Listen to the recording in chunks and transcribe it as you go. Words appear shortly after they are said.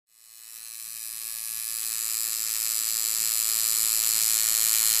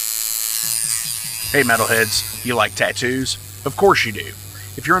Hey metalheads, you like tattoos? Of course you do.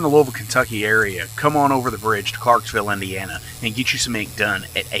 If you're in the Louisville, Kentucky area, come on over the bridge to Clarksville, Indiana, and get you some ink done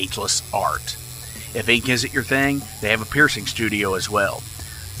at Ageless Art. If ink isn't your thing, they have a piercing studio as well.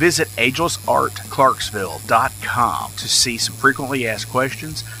 Visit agelessartclarksville.com to see some frequently asked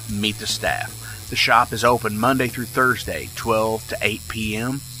questions, meet the staff. The shop is open Monday through Thursday, 12 to 8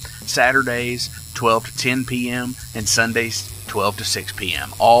 p.m., Saturdays, 12 to 10 p.m., and Sundays, 12 to 6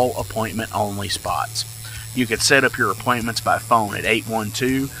 p.m., all appointment-only spots. You can set up your appointments by phone at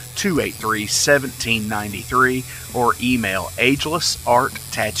 812-283-1793 or email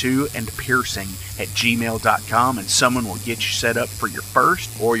agelessarttattooandpiercing@gmail.com and someone will get you set up for your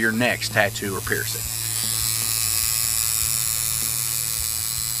first or your next tattoo or piercing.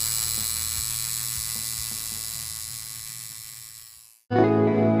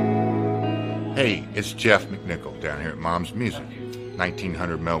 Hey, it's Jeff McNichol down here at Mom's Music,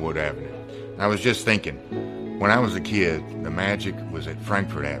 1900 Melwood Avenue. I was just thinking, when I was a kid, the magic was at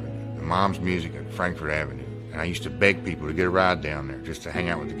Frankfort Avenue, the Mom's Music at Frankfort Avenue, and I used to beg people to get a ride down there just to hang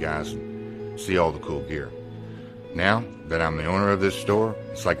out with the guys and see all the cool gear. Now that I'm the owner of this store,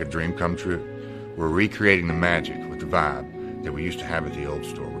 it's like a dream come true. We're recreating the magic with the vibe that we used to have at the old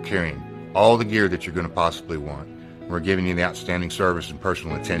store. We're carrying all the gear that you're going to possibly want. We're giving you the outstanding service and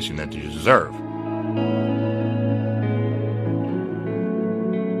personal attention that you deserve.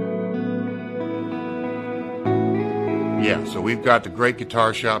 Yeah, so we've got the great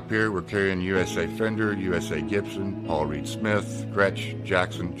guitar shop here. We're carrying USA Fender, USA Gibson, Paul Reed Smith, Gretsch,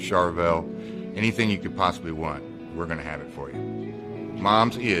 Jackson, Charvel. Anything you could possibly want, we're going to have it for you.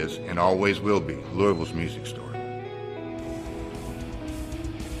 Mom's is, and always will be, Louisville's music store.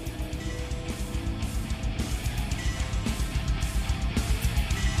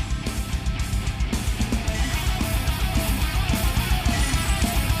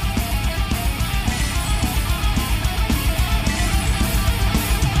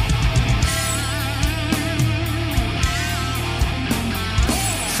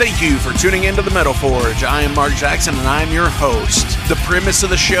 Thank you for tuning into the Metal Forge. I am Mark Jackson and I am your host. The premise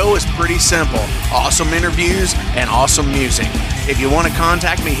of the show is pretty simple. Awesome interviews and awesome music. If you want to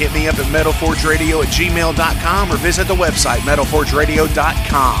contact me, hit me up at metalforgeradio@gmail.com or visit the website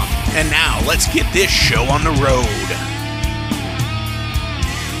metalforgeradio.com. And now, let's get this show on the road.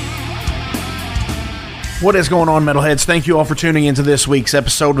 What is going on, metalheads? Thank you all for tuning into this week's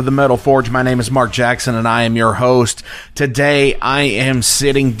episode of the Metal Forge. My name is Mark Jackson, and I am your host. Today, I am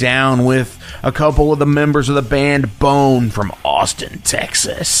sitting down with a couple of the members of the band Bone from Austin,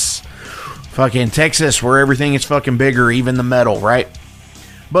 Texas. Fucking Texas, where everything is fucking bigger, even the metal, right?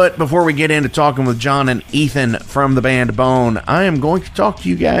 But before we get into talking with John and Ethan from the band Bone, I am going to talk to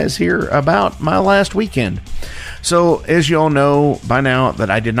you guys here about my last weekend. So, as you all know by now that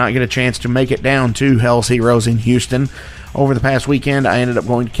I did not get a chance to make it down to Hell's Heroes in Houston over the past weekend, I ended up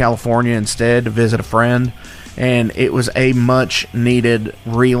going to California instead to visit a friend, and it was a much needed,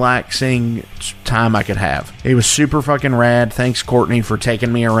 relaxing time I could have. It was super fucking rad. Thanks, Courtney, for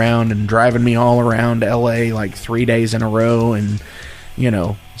taking me around and driving me all around LA like 3 days in a row and, you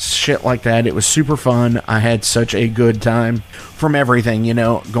know, shit like that. It was super fun. I had such a good time from everything, you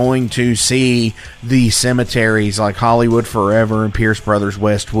know, going to see the cemeteries like Hollywood Forever and Pierce Brothers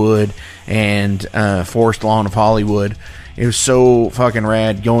Westwood and Forest Lawn of Hollywood. It was so fucking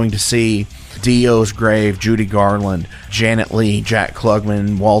rad going to see Dio's grave, Judy Garland, Janet Leigh, Jack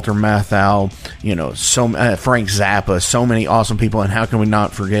Klugman, Walter Matthau, you know, Frank Zappa, so many awesome people, and how can we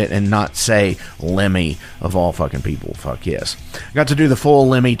not forget and not say Lemmy of all fucking people? Fuck yes. Got to do the full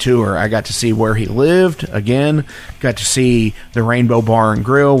Lemmy tour. I got to see where he lived, again, got to see the Rainbow Bar and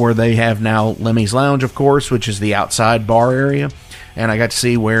Grill, where they have now Lemmy's Lounge, of course, which is the outside bar area, and I got to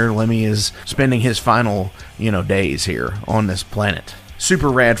see where Lemmy is spending his final, you know, days here on this planet. Super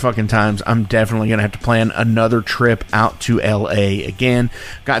rad fucking times. I'm definitely going to have to plan another trip out to LA again.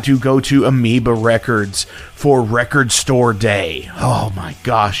 Got to go to Amoeba Records for Record Store Day. Oh my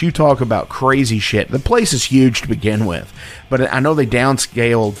gosh, you talk about crazy shit. The place is huge to begin with, but I know they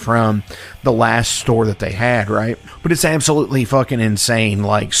downscaled from the last store that they had, right? But it's absolutely fucking insane.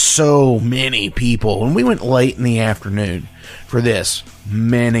 Like, so many people. And we went late in the afternoon for this.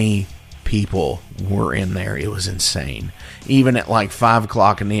 Many people were in there. It was insane. Even at like 5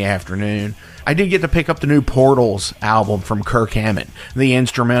 o'clock in the afternoon. I did get to pick up the new Portals album from Kirk Hammett, the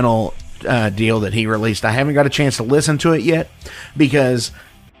instrumental deal that he released. I haven't got a chance to listen to it yet because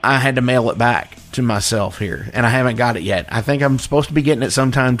I had to mail it back to myself here, and I haven't got it yet. I think I'm supposed to be getting it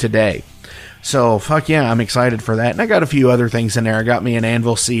sometime today. So, fuck yeah, I'm excited for that. And I got a few other things in there. I got me an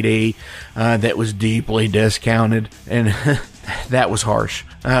Anvil CD that was deeply discounted. And that was harsh.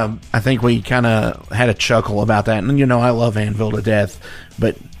 I think we kind of had a chuckle about that. And, I love Anvil to death.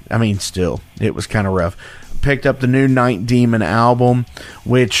 But, still, it was kind of rough. Picked up the new Night Demon album,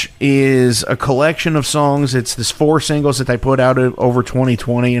 which is a collection of songs. It's this 4 singles that they put out over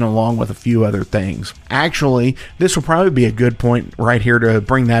 2020 and along with a few other things. Actually, this will probably be a good point right here to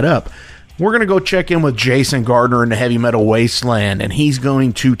bring that up. We're going to go check in with Jason Gardner in the Heavy Metal Wasteland, and he's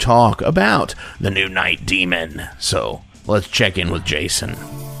going to talk about the new Night Demon. So let's check in with Jason.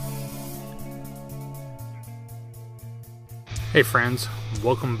 Hey friends,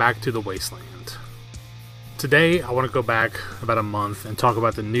 welcome back to the Wasteland. Today, I want to go back about a month and talk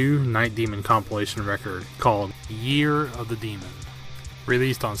about the new Night Demon compilation record called Year of the Demon,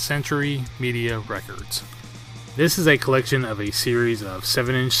 released on Century Media Records. This is a collection of a series of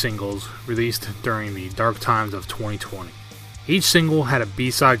 7-inch singles released during the dark times of 2020. Each single had a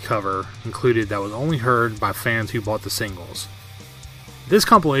B-side cover included that was only heard by fans who bought the singles. This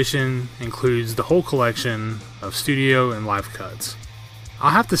compilation includes the whole collection of studio and live cuts.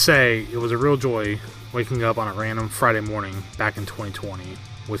 I'll have to say, it was a real joy waking up on a random Friday morning back in 2020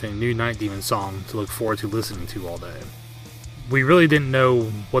 with a new Night Demon song to look forward to listening to all day. We really didn't know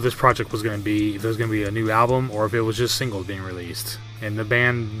what this project was going to be, if it was going to be a new album or if it was just singles being released. And the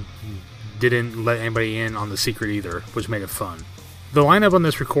band didn't let anybody in on the secret either, which made it fun. The lineup on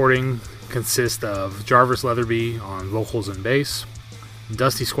this recording consists of Jarvis Leatherby on vocals and bass,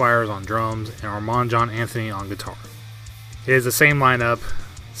 Dusty Squires on drums, and Armand John Anthony on guitar. It is the same lineup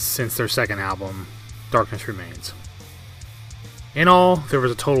since their second album, Darkness Remains. In all, there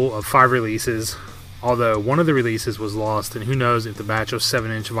was a total of 5 releases, although one of the releases was lost, and who knows if the batch of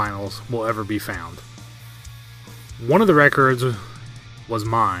 7-inch vinyls will ever be found. One of the records was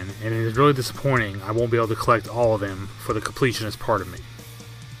mine, and it is really disappointing I won't be able to collect all of them for the completionist part of me.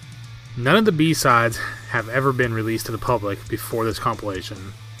 None of the B-sides have ever been released to the public before this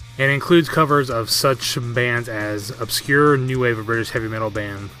compilation, and includes covers of such bands as obscure new wave of British heavy metal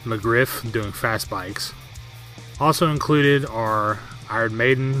band McGriff doing Fast Bikes. Also included are Iron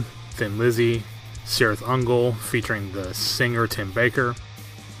Maiden, Thin Lizzy, Cirith Ungol featuring the singer Tim Baker,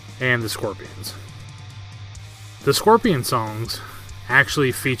 and the Scorpions. The Scorpion songs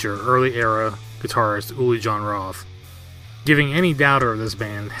actually feature early era guitarist Uli Jon Roth, giving any doubter of this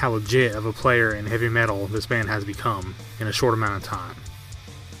band how legit of a player in heavy metal this band has become in a short amount of time.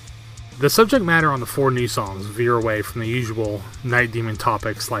 The subject matter on the 4 new songs veer away from the usual Night Demon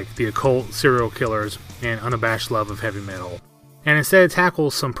topics like the occult, serial killers, and unabashed love of heavy metal, and instead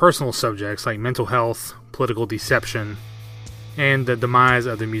tackles some personal subjects like mental health, political deception, and the demise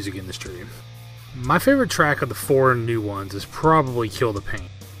of the music industry. My favorite track of the 4 new ones is probably Kill the Pain.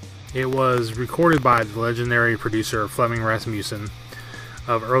 It was recorded by the legendary producer Flemming Rasmussen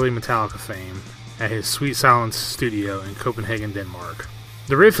of early Metallica fame at his Sweet Silence studio in Copenhagen, Denmark.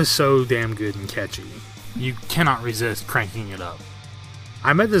 The riff is so damn good and catchy, you cannot resist cranking it up.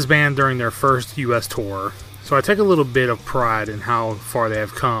 I met this band during their first US tour, so I take a little bit of pride in how far they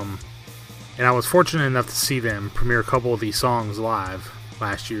have come, and I was fortunate enough to see them premiere a couple of these songs live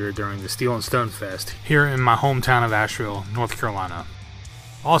last year during the Steel and Stone Fest here in my hometown of Asheville, North Carolina.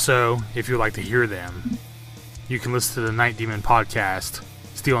 Also, if you'd like to hear them, you can listen to the Night Demon podcast,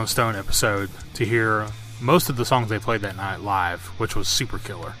 Steel and Stone episode, to hear most of the songs they played that night live, which was super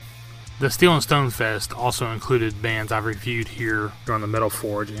killer. The Steel and Stone Fest also included bands I've reviewed here on the Metal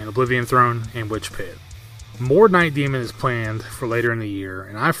Forge and Oblivion Throne and Witch Pit. More Night Demon is planned for later in the year,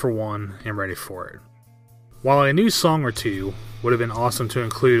 and I for one am ready for it. While a new song or two would have been awesome to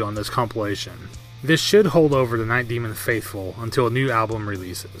include on this compilation, this should hold over the Night Demon faithful until a new album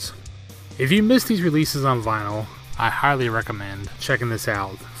releases. If you missed these releases on vinyl, I highly recommend checking this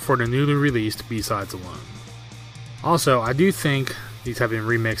out for the newly released B-sides alone. Also, I do think these have been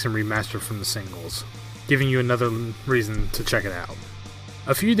remixed and remastered from the singles, giving you another reason to check it out.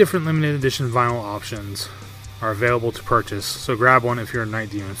 A few different limited edition vinyl options are available to purchase, so grab one if you're a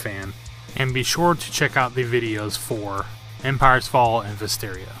Night Demon fan, and be sure to check out the videos for Empire's Fall and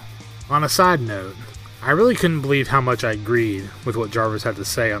Visteria. On a side note, I really couldn't believe how much I agreed with what Jarvis had to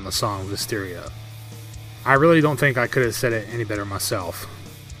say on the song Visteria. I really don't think I could have said it any better myself.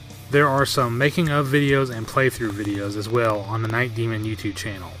 There are some making of videos and playthrough videos as well on the Night Demon YouTube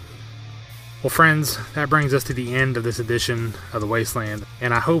channel. Well friends, that brings us to the end of this edition of The Wasteland,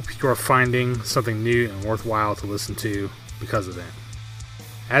 and I hope you are finding something new and worthwhile to listen to because of it.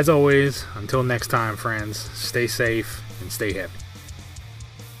 As always, until next time friends, stay safe and stay heavy.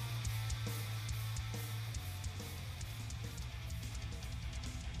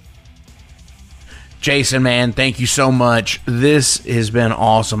 Jason, man, thank you so much. This has been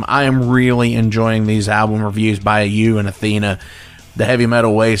awesome. I am really enjoying these album reviews by you and Athena, the Heavy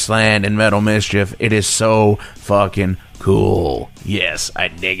Metal Wasteland and Metal Mischief. It is so fucking cool. Yes, I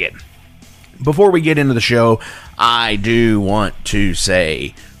dig it. Before we get into the show, I do want to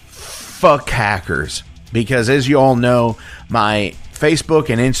say fuck hackers, because as you all know, my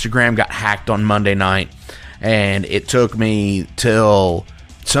Facebook and Instagram got hacked on Monday night, and it took me till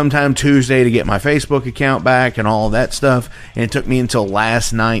sometime Tuesday to get my Facebook account back and all of that stuff, and it took me until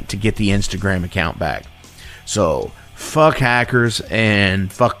last night to get the Instagram account back. So fuck hackers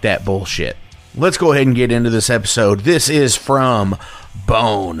and fuck that bullshit. Let's go ahead and get into this episode. This is from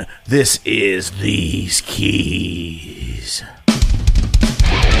Bone. This is These Keys.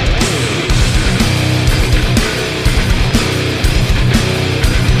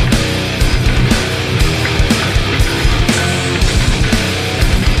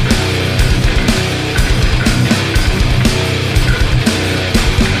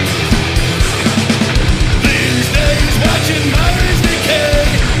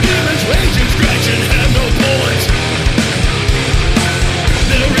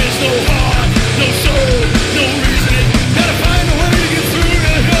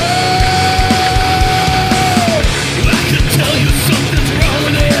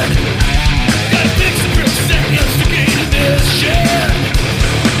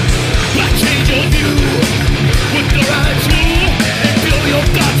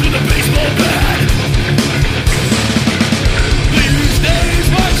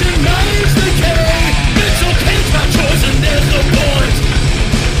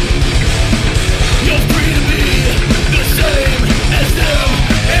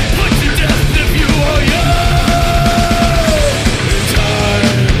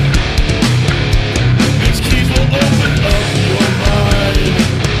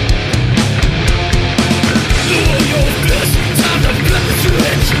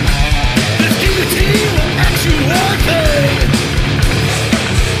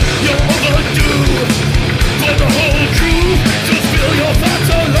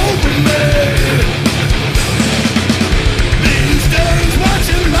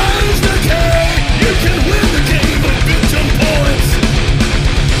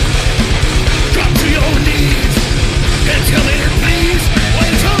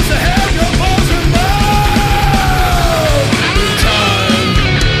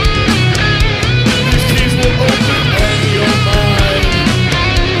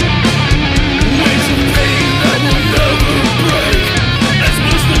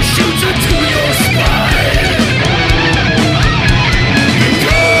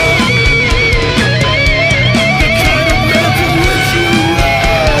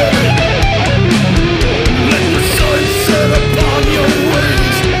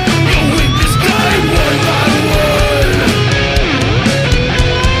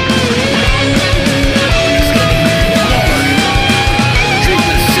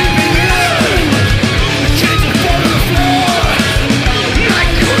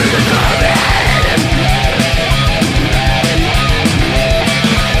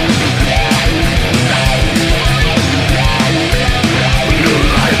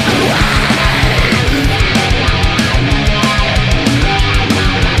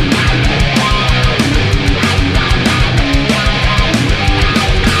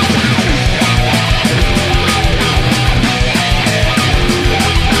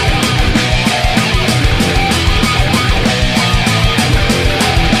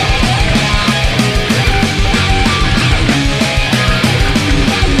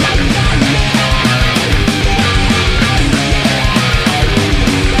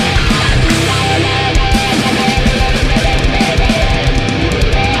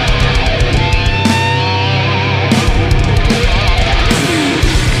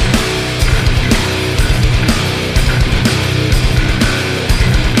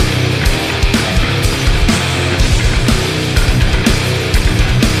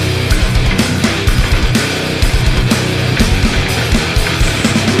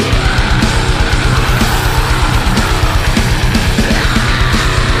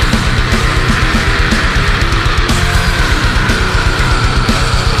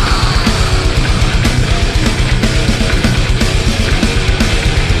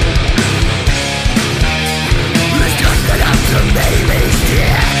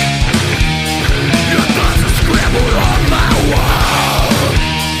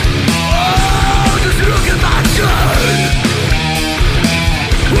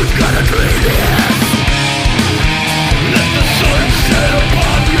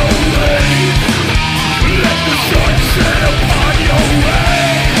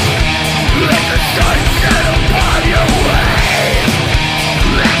 Let the sun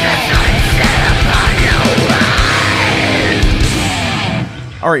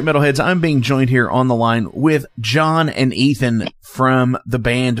All right, Metalheads, I'm being joined here on the line with John and Ethan from the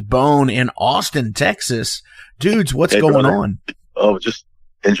band Bone in Austin, Texas. Dudes, what's going on? Oh, just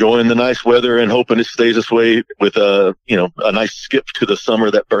enjoying the nice weather and hoping it stays this way with a nice skip to the summer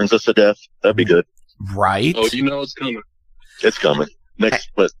that burns us to death. That'd be good. Right. Oh, you know it's coming. It's coming.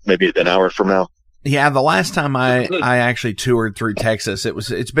 Next, maybe an hour from now. Yeah, the last time I actually toured through Texas,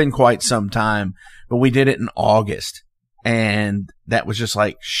 it's been quite some time, but we did it in August. And that was just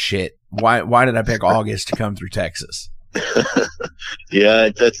like, shit, why did I pick August to come through Texas? Yeah,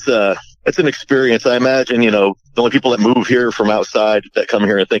 that's an experience. I imagine, the only people that move here from outside that come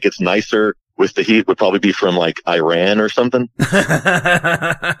here and think it's nicer with the heat would probably be from like Iran or something. They're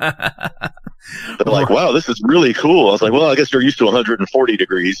like, wow, this is really cool. I was like, well, I guess you're used to 140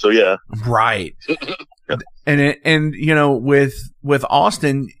 degrees. So yeah. Right. And with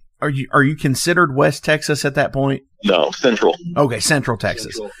Austin, are you considered West Texas at that point? No, Central. Okay, Central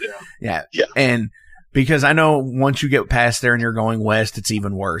Texas. Central, yeah. And because I know once you get past there and you're going west, it's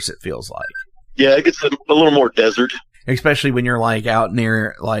even worse, it feels like. Yeah, it gets a little more desert. Especially when you're like out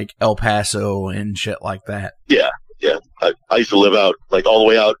near like El Paso and shit like that. Yeah. I used to live out like all the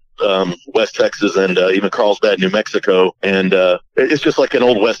way out West Texas and even Carlsbad, New Mexico. And it's just like an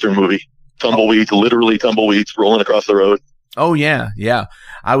old Western movie. Tumbleweeds, literally tumbleweeds rolling across the road. Oh, yeah.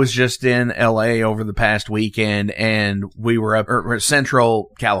 I was just in L.A. over the past weekend, and we were up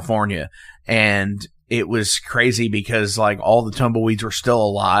Central California, and it was crazy because, like, all the tumbleweeds were still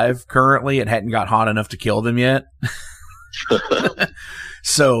alive currently. It hadn't got hot enough to kill them yet.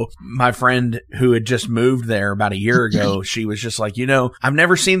 So my friend who had just moved there about a year ago, she was just like, I've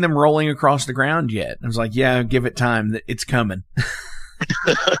never seen them rolling across the ground yet. I was like, yeah, give it time. It's coming.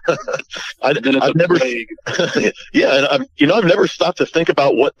 I've never, yeah, and I've never stopped to think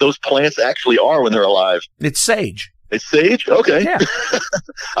about what those plants actually are when they're alive. It's sage. It's sage? Okay. Yeah.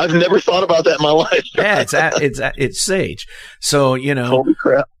 I've never thought about that in my life. Yeah, it's sage. So, holy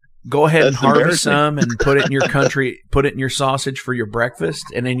crap. Go ahead and harvest some and put it in your sausage for your breakfast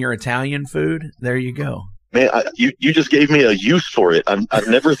and in your Italian food. There you go. Man, you just gave me a use for it. I've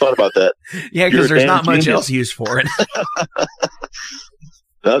never thought about that. Yeah, because there's not much else use for it.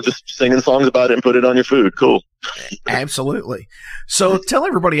 No, just singing songs about it and put it on your food. Cool. Absolutely. So tell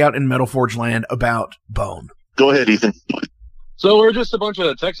everybody out in Metal Forge land about Bone. Go ahead, Ethan. So we're just a bunch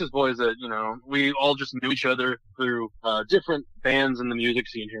of Texas boys that, we all just knew each other through different bands in the music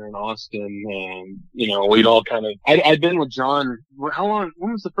scene here in Austin. We'd all kind of... I'd been with John... How long...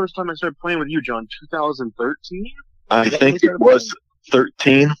 When was the first time I started playing with you, John? 2013? I think it was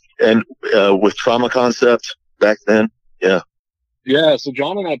 13, and with Trauma Concept back then. Yeah. Yeah, so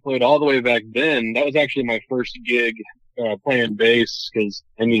John and I played all the way back then. That was actually my first gig playing bass because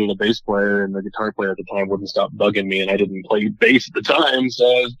I needed a bass player, and the guitar player at the time wouldn't stop bugging me, and I didn't play bass at the time, so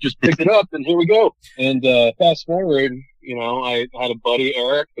I just picked it up, and here we go. And fast forward, I had a buddy,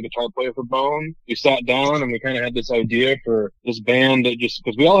 Eric, the guitar player for Bone. We sat down, and we kind of had this idea for this band that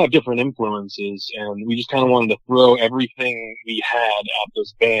because we all have different influences, and we just kind of wanted to throw everything we had at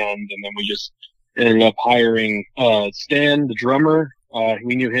this band, and then we just ended up hiring Stan, the drummer.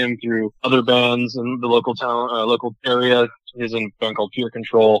 We knew him through other bands in the local area. He's in a band called Pure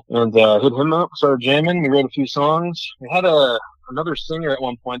Control, and hit him up, started jamming. We wrote a few songs. We had another singer at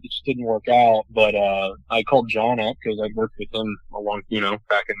one point that just didn't work out, but I called John up because I'd worked with him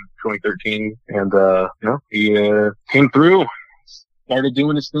back in 2013, and he came through, started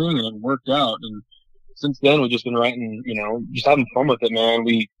doing his thing, and it worked out. And since then, we've just been writing, just having fun with it, man.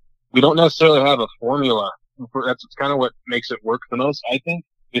 We don't necessarily have a formula. That's kind of what makes it work the most, I think.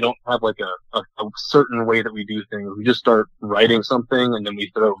 We don't have like a certain way that we do things. We just start writing something, and then we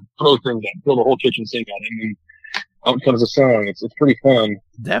throw things out, fill the whole kitchen sink on it, and out comes a song. It's pretty fun.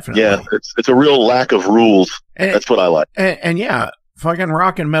 Definitely. Yeah, it's a real lack of rules. That's what I like. And yeah, fucking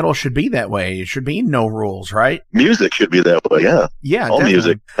rock and metal should be that way. It should be no rules, right? Music should be that way, yeah. Yeah, all definitely.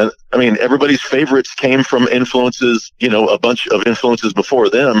 Music. I mean, everybody's favorites came from influences, a bunch of influences before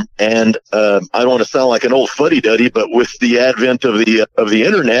them. And I don't want to sound like an old fuddy-duddy, but with the advent of the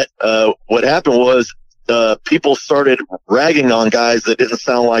internet, what happened was people started ragging on guys that didn't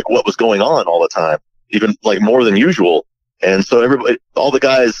sound like what was going on all the time, even like more than usual. And so all the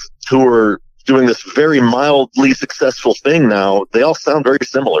guys who were doing this very mildly successful thing now, they all sound very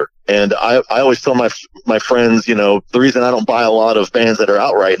similar. And I always tell my friends, the reason I don't buy a lot of bands that are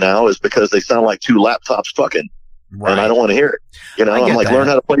out right now is because they sound like two laptops fucking. Right. And I don't want to hear it. I'm like, learn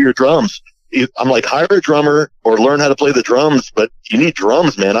how to play your drums. I'm like, hire a drummer or learn how to play the drums, but you need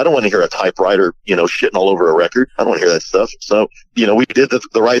drums, man. I don't want to hear a typewriter, shitting all over a record. I don't want to hear that stuff. So, we did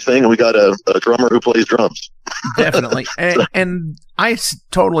the right thing, and we got a drummer who plays drums. Definitely. And I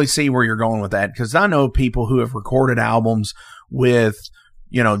totally see where you're going with that, because I know people who have recorded albums with,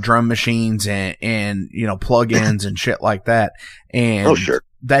 drum machines and plugins and shit like that. And oh, sure.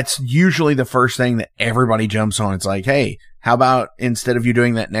 That's usually the first thing that everybody jumps on. It's like, hey, how about instead of you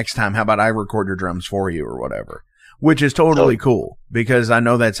doing that next time, how about I record your drums for you or whatever? Which is totally cool, because I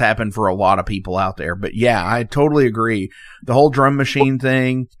know that's happened for a lot of people out there. But yeah, I totally agree. The whole drum machine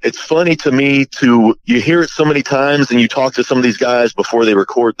thing. It's funny to me you hear it so many times, and you talk to some of these guys before they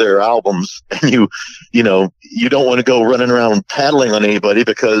record their albums, and you don't want to go running around paddling on anybody,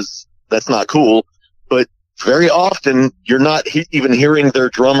 because that's not cool. But very often you're not even hearing their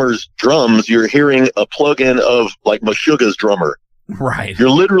drummer's drums. You're hearing a plug-in of like Meshuggah's drummer. Right. You're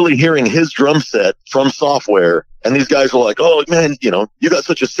literally hearing his drum set from software. And these guys were like, oh man, you got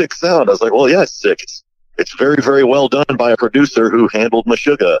such a sick sound. I was like, well, yeah, it's sick. It's very, very well done by a producer who handled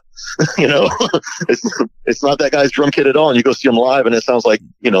Meshuggah. It's not that guy's drum kit at all. And you go see him live, and it sounds like,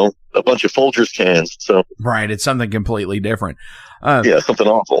 a bunch of Folgers cans. So right. It's something completely different. Yeah, something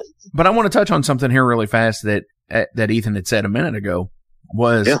awful. But I want to touch on something here really fast that Ethan had said a minute ago.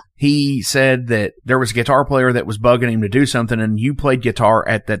 He said that there was a guitar player that was bugging him to do something, and you played guitar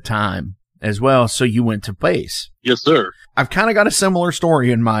at that time as well, so you went to bass. Yes, sir. I've kind of got a similar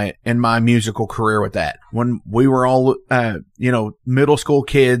story in my musical career with that. When we were all middle school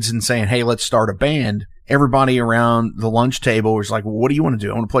kids and saying, hey, let's start a band, everybody around the lunch table was like, well, what do you want to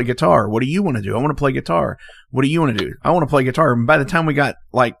do? I want to play guitar. What do you want to do? I want to play guitar. What do you want to do? I want to play guitar. And by the time we got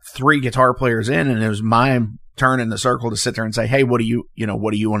like 3 guitar players in, and it was my turn in the circle to sit there and say, hey, what do you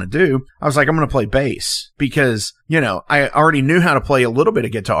want to do? I was like, I'm going to play bass, because, I already knew how to play a little bit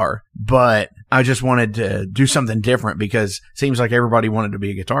of guitar, but I just wanted to do something different, because it seems like everybody wanted to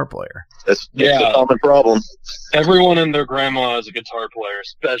be a guitar player. That's a common problem. Everyone and their grandma is a guitar player,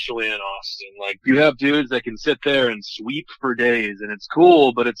 especially in Austin. Like, you have dudes that can sit there and sweep for days, and it's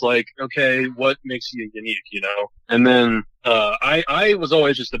cool, but it's like, okay, what makes you unique, And then, I was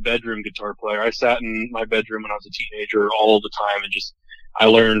always just a bedroom guitar player. I sat in my bedroom when I was a teenager all the time, and I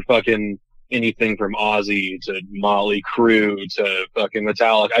learned fucking anything from Ozzy to Motley Crue to fucking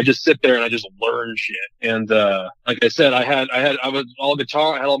Metallica. I just sit there and I just learn shit. And, like I said, I had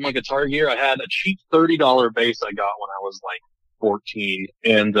all my guitar gear. I had a cheap $30 bass I got when I was like 14.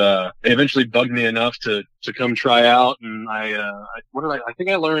 And, they eventually bugged me enough to come try out. And I think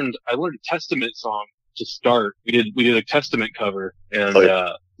I learned a Testament song to start. We did a Testament cover, and,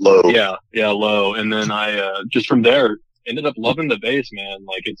 Low. Yeah, Low. And then I, just from there ended up loving the bass, man.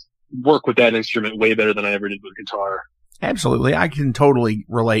 Like, it's work with that instrument way better than I ever did with guitar. Absolutely. I can totally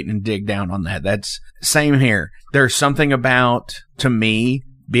relate and dig down on that. That's same here. There's something about, to me,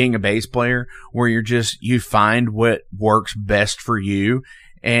 being a bass player where you find what works best for you.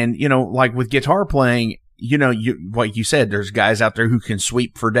 And, like with guitar playing, like you said, there's guys out there who can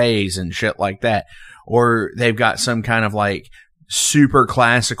sweep for days and shit like that. Or they've got some kind of like super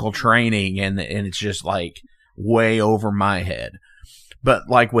classical training, and it's just like way over my head. But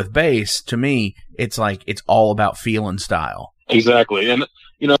like with bass, to me, it's like it's all about feel and style. Exactly. And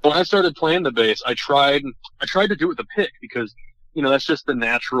when I started playing the bass, I tried to do it with the pick, because that's just the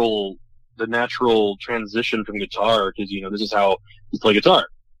natural transition from guitar, because this is how you play guitar.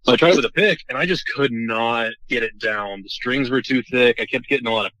 So I tried it with a pick, and I just could not get it down. The strings were too thick. I kept getting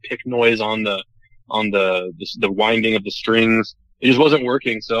a lot of pick noise on the winding of the strings. It just wasn't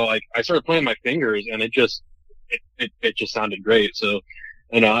working. So I started playing my fingers, and it just sounded great. So,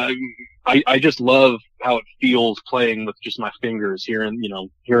 I just love how it feels playing with just my fingers, hearing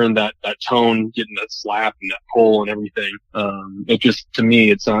that tone, getting that slap and that pull and everything. It just, to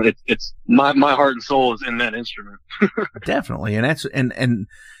me, it's my heart and soul is in that instrument. Definitely. And that's, and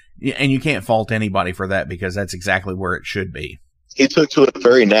you can't fault anybody for that, because that's exactly where it should be. He took to it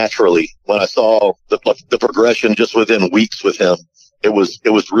very naturally. When I saw the progression just within weeks with him, it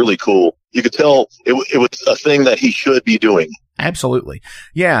was really cool. You could tell it was a thing that he should be doing. Absolutely.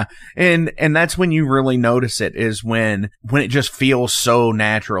 Yeah. And that's when you really notice it, is when it just feels so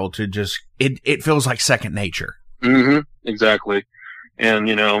natural to just, it feels like second nature. Mm-hmm. Exactly. And,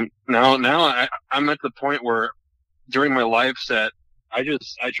 now I'm at the point where during my live set, I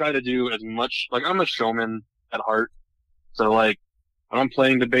try to do as much, like, I'm a showman at heart. So like, when I'm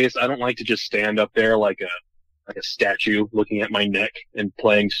playing the bass, I don't like to just stand up there like a statue looking at my neck and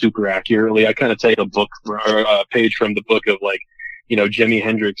playing super accurately. I kind of take a page from the book of, like, Jimi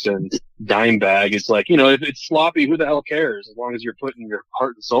Hendrix and Dimebag. It's like, if it's sloppy, who the hell cares? As long as you're putting your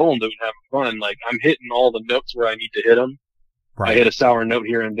heart and soul into it and having fun. Like, I'm hitting all the notes where I need to hit them. Right. I hit a sour note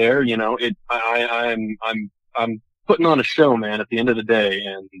here and there, I'm putting on a show, man, at the end of the day,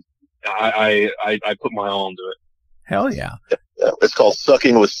 and I put my all into it. Hell yeah. It's called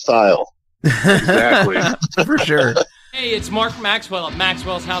sucking with style. Exactly. For sure. Hey, it's Mark Maxwell at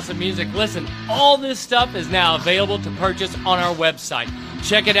Maxwell's House of Music. Listen, all this stuff is now available to purchase on our website.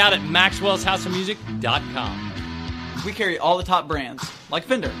 Check it out at maxwellshouseofmusic.com. We carry all the top brands, like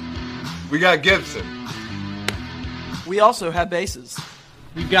Fender. We got Gibson. We also have basses.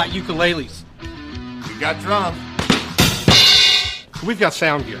 We've got ukuleles. We got drums. We've got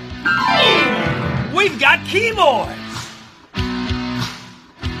sound gear. We've got keyboards.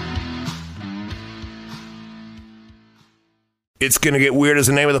 It's Gonna Get Weird is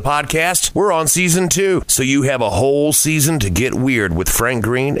the name of the podcast. We're on season 2, so you have a whole season to get weird with Frank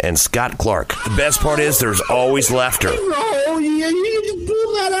Green and Scott Clark. The best part is there's always laughter. Oh, yeah, you need to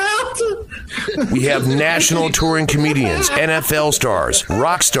pull that out. We have national touring comedians, NFL stars,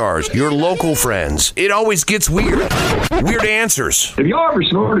 rock stars, your local friends. It always gets weird. Weird answers. Have y'all ever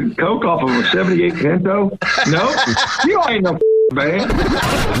snorted coke off of a 78 Pinto? No? You ain't no man.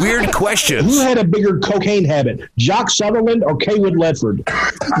 Weird questions. Who had a bigger cocaine habit, Jock Sutherland or Kaywood Ledford?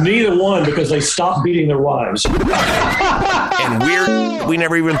 Neither one, because they stopped beating their wives. And weird we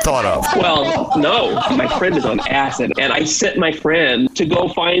never even thought of. Well, no. My friend is on acid, and I sent my friend to go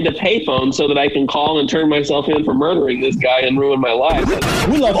find a payphone so that I can call and turn myself in for murdering this guy and ruin my life.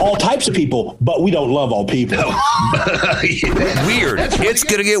 We love all types of people, but we don't love all people. Weird. It's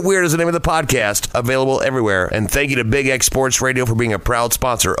Gonna Get Weird is the name of the podcast, available everywhere. And thank you to Big X Sports Radio for being a proud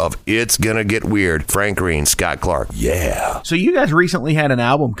sponsor of It's Gonna Get Weird. Frank Green, Scott Clark. Yeah. So you guys recently had an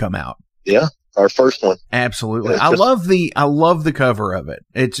album come out. Yeah, our first one. Absolutely. I love the cover of it.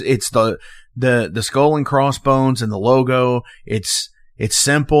 It's the skull and crossbones and the logo. It's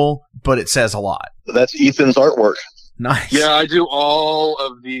simple, but it says a lot. That's Ethan's artwork. Nice. Yeah, I do all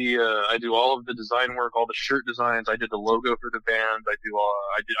of the design work, all the shirt designs. I did the logo for the band. I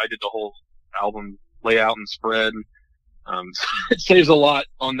did the whole album layout and spread. It saves a lot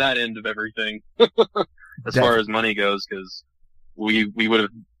on that end of everything as far as money goes, because we would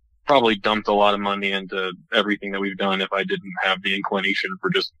have probably dumped a lot of money into everything that we've done if I didn't have the inclination for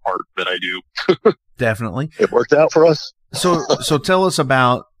just art that I do. Definitely. It worked out for us. So tell us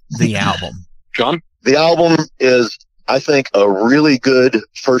about the album. John? The album is, I think, a really good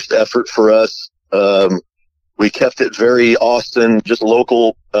first effort for us. We kept it very Austin, just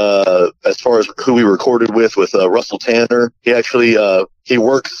local, as far as who we recorded with Russell Tanner. He actually, he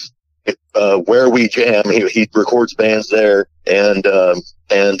works, where we jam. He records bands there. And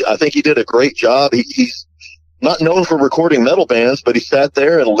I think he did a great job. He's not known for recording metal bands, but he sat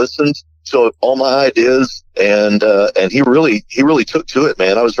there and listened to all my ideas, and he really took to it,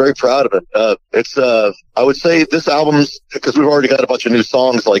 man. I was very proud of it. I would say this album's, because we've already got a bunch of new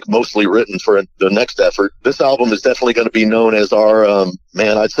songs, like mostly written for the next effort. This album is definitely going to be known as our,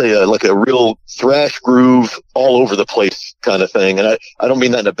 I'd say like a real thrash groove, all over the place kind of thing. And I don't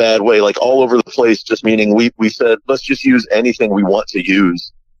mean that in a bad way, like all over the place, just meaning we said, let's just use anything we want to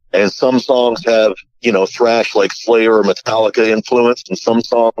use. And some songs have, thrash like Slayer or Metallica influence, and some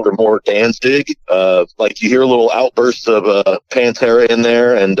songs are more Danzig. Like you hear little outbursts of Pantera in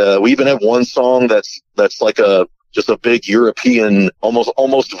there, and we even have one song that's like just a big European,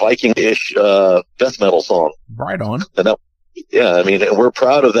 almost Viking-ish death metal song. Right on. And and we're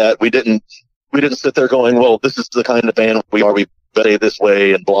proud of that. We didn't sit there going, well, this is the kind of band we are. We play this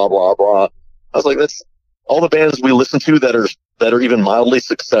way and blah blah blah. I was like, that's all the bands we listen to that are even mildly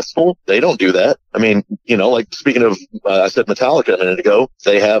successful. They don't do that. I mean, like speaking of, I said Metallica a minute ago,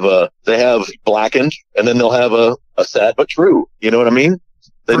 they have Blackened, and then they'll have a Sad But True. You know what I mean?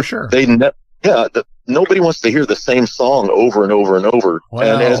 For sure. Nobody wants to hear the same song over and over and over.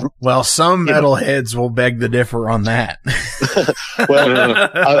 Well, some metalheads will beg to differ on that. Well,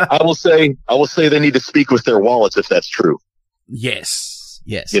 I will say they need to speak with their wallets if that's true. Yes.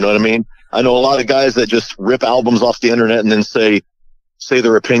 You know what I mean? I know a lot of guys that just rip albums off the internet and then say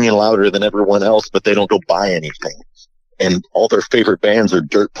their opinion louder than everyone else, but they don't go buy anything. And all their favorite bands are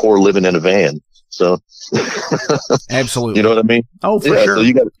dirt poor living in a van. So absolutely. You know what I mean? Oh, for sure. So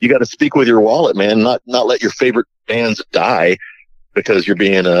you got to speak with your wallet, man, not let your favorite bands die because you're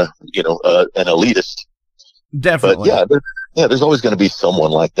being an elitist. Definitely. But there's always going to be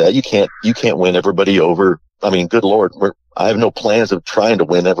someone like that. You can't win everybody over. I mean, good Lord, I have no plans of trying to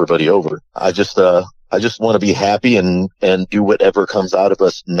win everybody over. I I just want to be happy and do whatever comes out of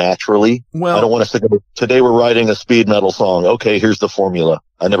us naturally. Well, I don't want us to go, today we're writing a speed metal song. Okay, here's the formula.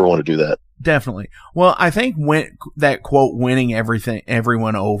 I never want to do that. Definitely. Well, I think that quote, winning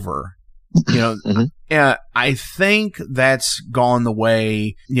everyone over, I think that's gone the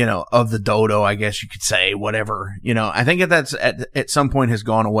way, of the dodo, I guess you could say, whatever. I think that's at some point has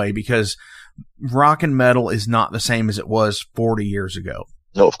gone away because rock and metal is not the same as it was 40 years ago.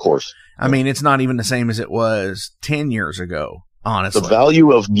 No, of course. I mean, it's not even the same as it was 10 years ago, honestly. The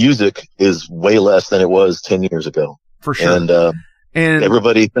value of music is way less than it was 10 years ago. For sure. And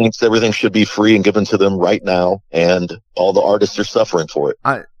everybody thinks everything should be free and given to them right now, and all the artists are suffering for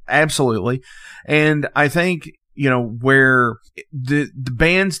it. Absolutely. And I think, where the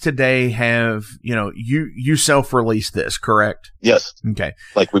bands today have, you self-release this, correct? Yes. Okay.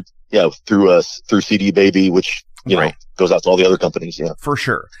 Like through CD Baby, which, goes out to all the other companies. Yeah. For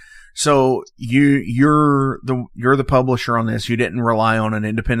sure. So you're the publisher on this. You didn't rely on an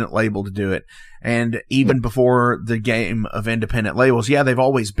independent label to do it. And even before the game of independent labels, they've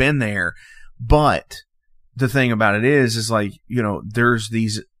always been there. But the thing about it is like,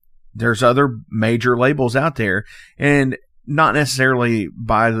 there's other major labels out there, and not necessarily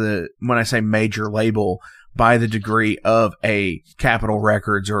when I say major label, by the degree of a Capitol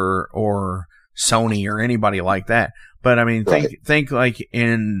Records or Sony or anybody like that. But I mean, think like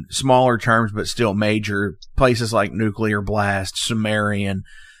in smaller terms, but still major places like Nuclear Blast, Sumerian,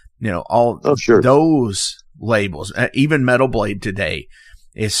 those labels. Even Metal Blade today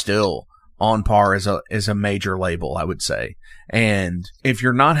is still on par as a major label, I would say. And if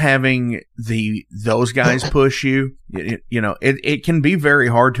you're not having those guys push you, it can be very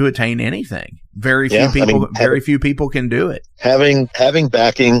hard to attain anything. Very few people can do it. Having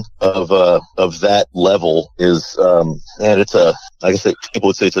backing of that level is, and it's like I said, people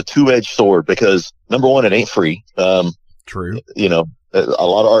would say it's a two-edged sword, because number one, it ain't free. True. A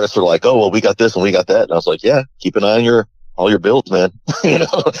lot of artists are like, oh, well, we got this and we got that. And I was like, yeah, keep an eye on all your bills, man.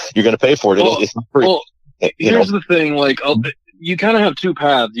 You're going to pay for it. It's not free. Well, here's the thing, you kind of have two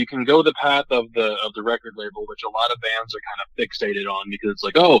paths. You can go the path of the record label, which a lot of bands are kind of fixated on, because it's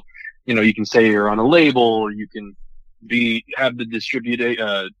like, oh, you can say you're on a label, or you can have the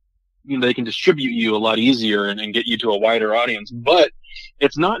they can distribute you a lot easier and get you to a wider audience. But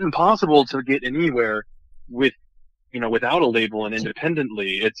it's not impossible to get anywhere without a label and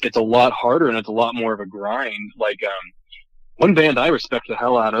independently. It's a lot harder, and it's a lot more of a grind. One band I respect the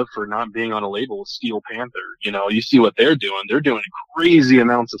hell out of for not being on a label is Steel Panther. You see what they're doing. They're doing crazy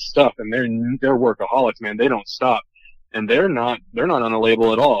amounts of stuff, and they're workaholics, man. They don't stop. And they're not on a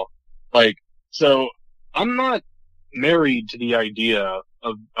label at all. So I'm not married to the idea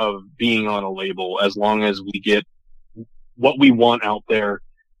of being on a label, as long as we get what we want out there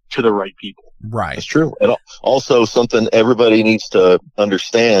to the right people. Right. It's true. And also something everybody needs to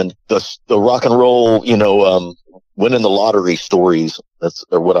understand, the rock and roll, winning the lottery stories, that's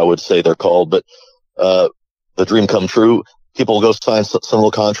what I would say they're called, but the dream come true. People go sign some little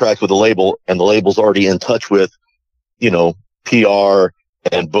contract with a label, and the label's already in touch with, PR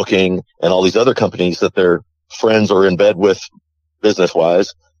and booking and all these other companies that their friends are in bed with business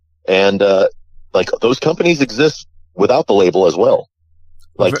wise. And those companies exist without the label as well.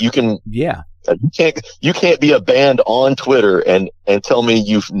 You can't be a band on Twitter and tell me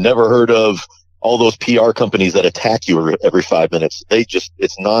you've never heard of all those PR companies that attack you every 5 minutes.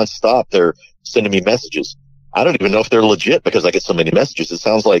 It's nonstop. They're sending me messages. I don't even know if they're legit, because I get so many messages. It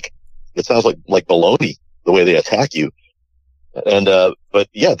sounds like baloney, the way they attack you. And, but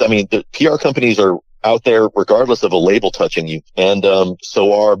yeah, I mean, the PR companies are out there regardless of a label touching you. And,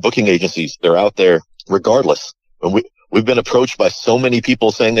 so are booking agencies. They're out there regardless. And we've been approached by so many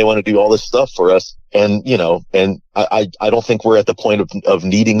people saying they want to do all this stuff for us. And, I don't think we're at the point of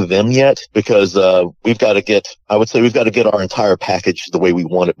needing them yet, because, we've got to get our entire package the way we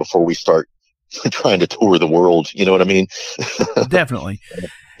want it before we start trying to tour the world. You know what I mean? Definitely.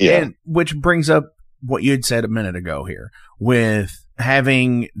 Yeah. And which brings up what you had said a minute ago here, with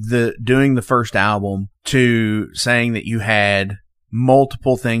having doing the first album to saying that you had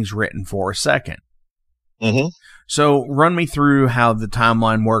multiple things written for a second. Mm-hmm. So run me through how the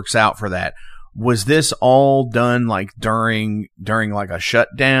timeline works out for that. Was this all done during a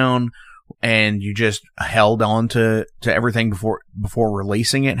shutdown, and you just held on to everything before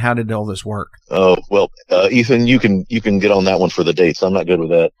releasing it? How did all this work? Oh, well, Ethan, you can get on that one for the dates. I'm not good with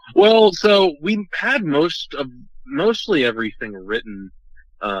that. Well, so we had mostly everything written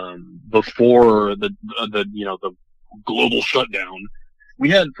before the global shutdown. We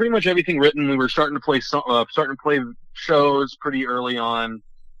had pretty much everything written. We were starting to play shows pretty early on.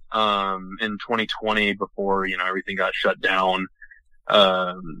 in 2020 before, everything got shut down.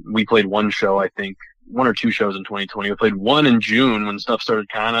 We played one show, I think, one or two shows in 2020. We played one in June when stuff started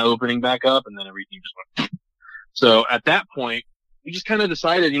kind of opening back up, and then everything just went. So at that point, we just kind of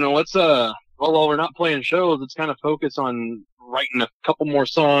decided, let's, while we're not playing shows, let's kind of focus on writing a couple more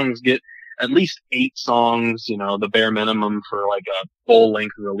songs, get at least 8 songs, the bare minimum for like a full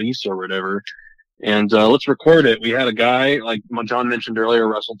length release or whatever. And, let's record it. We had a guy, like John mentioned earlier,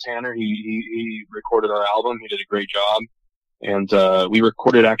 Russell Tanner. He recorded our album. He did a great job. And, we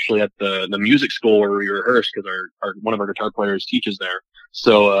recorded actually at the music school where we rehearsed because one of our guitar players teaches there.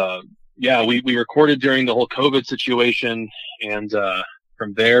 So, yeah, we recorded during the whole COVID situation. And,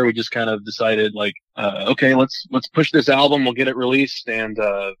 from there, we just kind of decided like, okay, let's push this album. We'll get it released. And,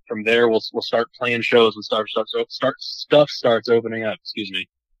 from there, we'll start playing shows when stuff starts opening up. Excuse me.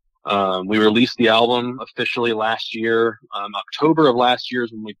 We released the album officially last year. October of last year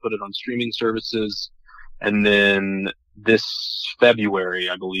is when we put it on streaming services. And then this February,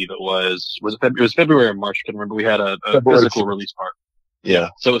 I believe it was February or March. I can't remember. We had a physical release part. Yeah.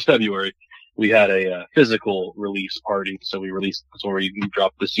 So it was February. We had a physical release party. So we released, that's where we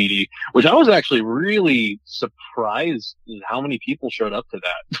dropped the CD, which I was actually really surprised how many people showed up to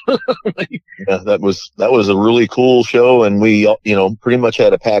that. Yeah, that was a really cool show. And we, pretty much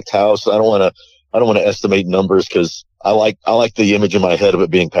had a packed house. I don't want to estimate numbers because I like the image in my head of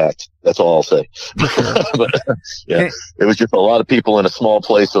it being packed. That's all I'll say. But yeah, it was just a lot of people in a small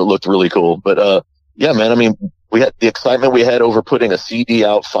place. So it looked really cool. But, yeah, man, I mean, we had the excitement we had over putting a CD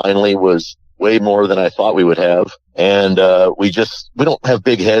out finally was way more than I thought we would have. And, we don't have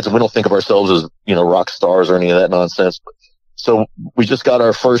big heads and we don't think of ourselves as, rock stars or any of that nonsense. So we just got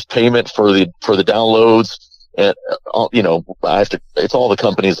our first payment for the downloads. And, it's all the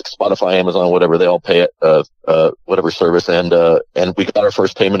companies, Spotify, Amazon, whatever, they all pay it, whatever service. And we got our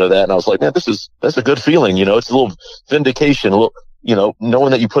first payment of that. And I was like, man, that's a good feeling. It's a little vindication,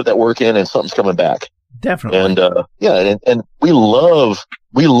 knowing that you put that work in and something's coming back. Definitely. And, and we love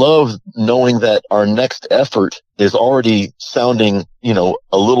knowing that our next effort is already sounding, a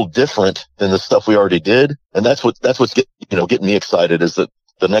little different than the stuff we already did. And that's what's getting me excited is that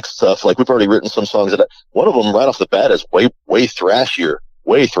the next stuff, like we've already written some songs that one of them right off the bat is way thrashier.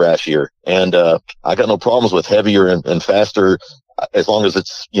 And, I got no problems with heavier and faster as long as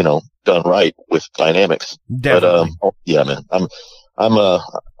it's, done right with dynamics. Definitely. But, yeah, man,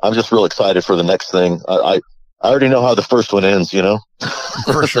 I'm just real excited for the next thing. I already know how the first one ends,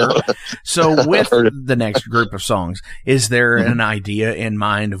 For sure. So with the next group of songs, is there an idea in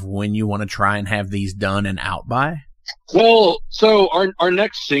mind of when you want to try and have these done and out by? Well, so our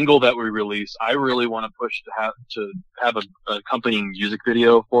next single that we release, I really want to push to have a accompanying music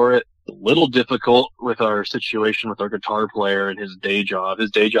video for it. A little difficult with our situation with our guitar player and his day job.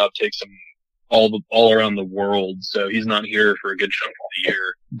 His day job takes him all around the world, so he's not here for a good chunk of the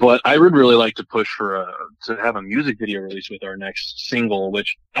year. But I would really like to push for to have a music video release with our next single,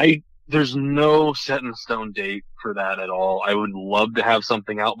 which there's no set in stone date for that at all. I would love to have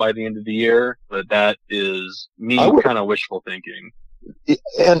something out by the end of the year, but that is me kind of wishful thinking.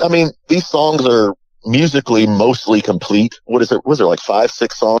 And I mean, these songs are musically mostly complete. What is it? Was there like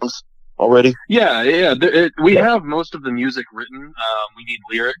 5-6 songs already? Yeah. We have most of the music written. We need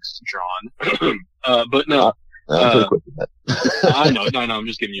lyrics, John. But no. I'm quick with that. I know. I'm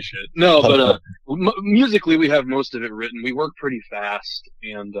just giving you shit. No, but musically, we have most of it written. We work pretty fast,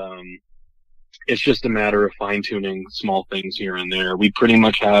 and it's just a matter of fine tuning small things here and there. We pretty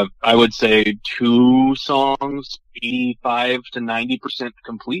much have, I would say, 2 songs, 85 to 90%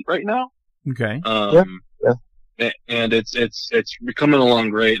 complete right now. Okay. Yeah. And it's coming along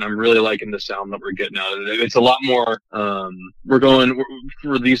great, and I'm really liking the sound that we're getting out of it. It's a lot more, we're going,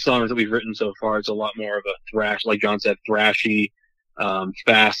 for these songs that we've written so far, it's a lot more of a thrash, like John said, thrashy,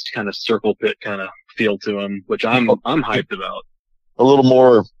 fast, kind of circle pit kind of feel to them, which I'm hyped about. A little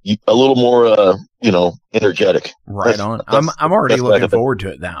more, energetic. Right on. I'm already looking forward to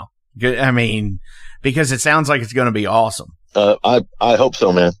it now. I mean, because it sounds like it's going to be awesome. I hope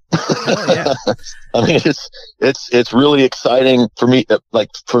so, man. Oh, yeah. I mean, it's really exciting for me,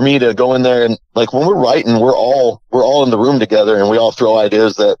 to go in there and like when we're writing, we're all in the room together and we all throw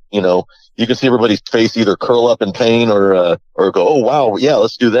ideas that, you can see everybody's face either curl up in pain or go, oh wow, yeah,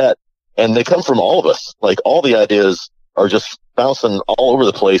 let's do that. And they come from all of us. Like all the ideas are just bouncing all over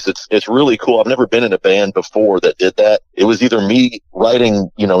the place. It's really cool. I've never been in a band before that did that. It was either me writing,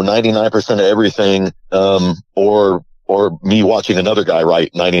 99% of everything, or me watching another guy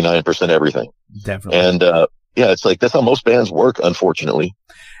write 99% everything. Definitely. And, it's like, that's how most bands work, unfortunately.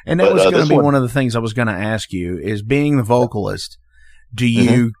 And that was going to be one of the things I was going to ask you is being the vocalist. Do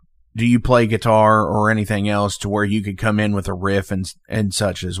you do you play guitar or anything else to where you could come in with a riff and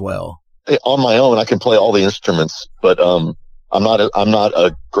such as well? On my own, I can play all the instruments, but I'm not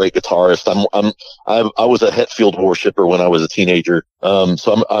a great guitarist. I was a Hetfield worshipper when I was a teenager.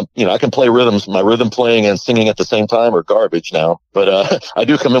 So I'm I can play rhythms. My rhythm playing and singing at the same time are garbage now. But I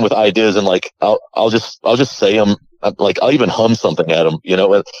do come in with ideas, and like I'll just say them. Like I'll even hum something at them,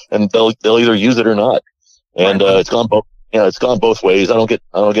 and they'll either use it or not. And it's gone both ways. I don't get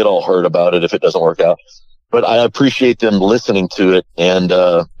all hurt about it if it doesn't work out. But I appreciate them listening to it, and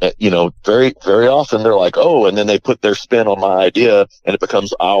very, very often they're like, "Oh," and then they put their spin on my idea, and it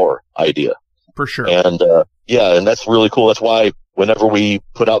becomes our idea. For sure. And and that's really cool. That's why whenever we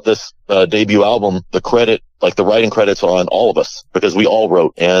put out this debut album, the writing credits are on all of us because we all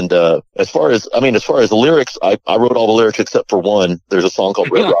wrote. And as far as the lyrics, I wrote all the lyrics except for one. There's a song called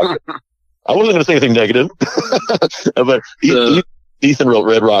Red Rocket. I wasn't going to say anything negative, but Ethan wrote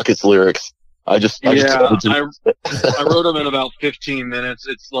Red Rocket's lyrics. I wrote them in about 15 minutes.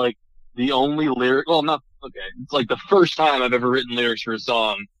 It's like the only lyric. Well, it's like the first time I've ever written lyrics for a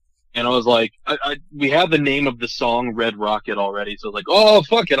song. And I was like, we have the name of the song Red Rocket already. So I was like, oh,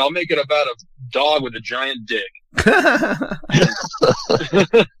 fuck it. I'll make it about a dog with a giant dick.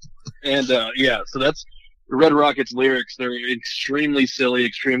 So that's Red Rocket's lyrics. They're extremely silly,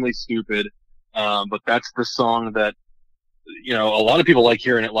 extremely stupid. But that's the song that, a lot of people like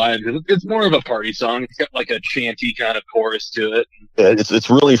hearing it live because it's more of a party song. It's got like a chanty kind of chorus to it. Yeah, it's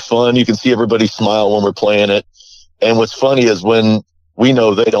really fun. You can see everybody smile when we're playing it. And what's funny is when we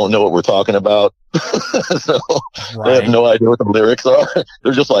know they don't know what we're talking about. So They have no idea what the lyrics are.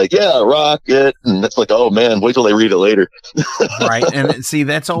 They're just like, yeah, rock it. And it's like, oh man, wait till they read it later. Right. And see,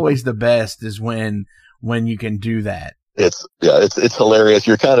 that's always the best is when you can do that. It's hilarious.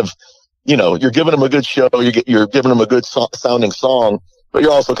 You're kind of, you're giving them a good show. You're giving them a good sounding song, but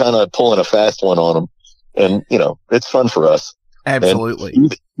you're also kind of pulling a fast one on them. And, it's fun for us. Absolutely.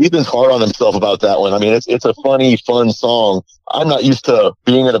 And Ethan's hard on himself about that one. I mean, it's a funny, fun song. I'm not used to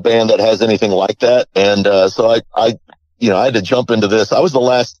being in a band that has anything like that. And, so I had to jump into this. I was the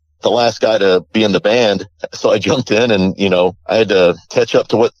last guy to be in the band. So I jumped in and, I had to catch up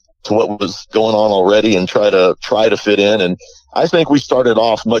to what was going on already and try to fit in. And I think we started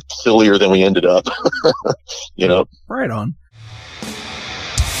off much sillier than we ended up, Right on.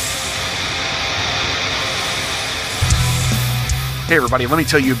 Hey everybody, let me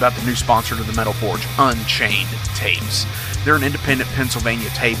tell you about the new sponsor to the Metal Forge, Unchained Tapes. They're an independent Pennsylvania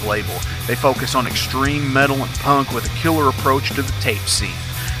tape label. They focus on extreme metal and punk with a killer approach to the tape scene.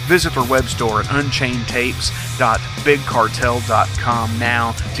 Visit their web store at unchainedtapes.bigcartel.com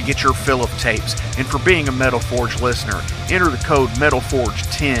now to get your fill of tapes. And for being a Metal Forge listener, enter the code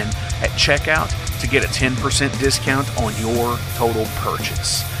METALFORGE10 at checkout to get a 10% discount on your total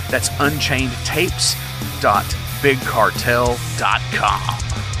purchase. That's unchainedtapes.bigcartel.com.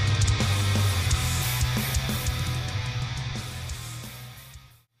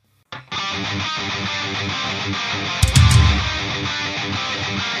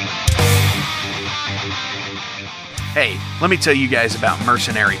 Hey, let me tell you guys about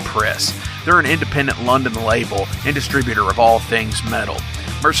Mercenary Press. They're an independent London label and distributor of all things metal.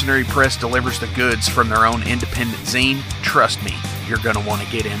 Mercenary Press delivers the goods from their own independent zine. Trust me, you're going to want to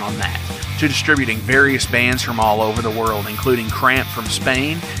get in on that. To distributing various bands from all over the world, including Cramp from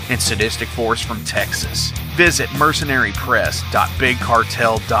Spain and Sadistic Force from Texas. Visit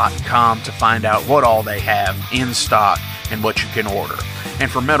mercenarypress.bigcartel.com to find out what all they have in stock and what you can order.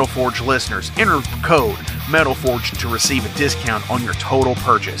 And for Metal Forge listeners, enter code METALFORGE to receive a discount on your total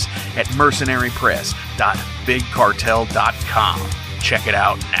purchase at mercenarypress.bigcartel.com. Check it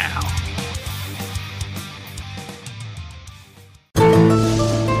out now.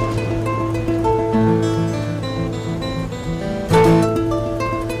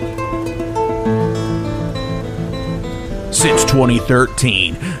 Since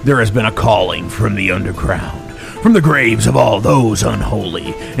 2013, there has been a calling from the underground, from the graves of all those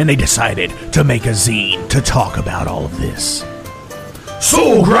unholy, and they decided to make a zine to talk about all of this.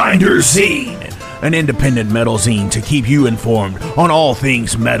 Soul Grinder Zine, an independent metal zine to keep you informed on all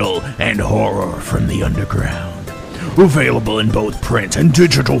things metal and horror from the underground. Available in both print and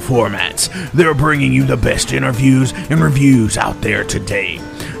digital formats, they're bringing you the best interviews and reviews out there today.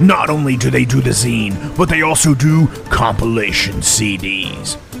 Not only do they do the zine, but they also do compilation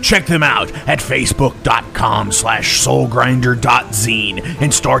CDs. Check them out at facebook.com/soulgrinder.zine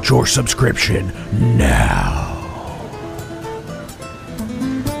and start your subscription now.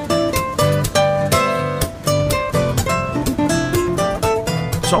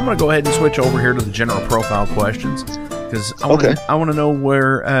 So I'm going to go ahead and switch over here to the general profile questions. because I want to know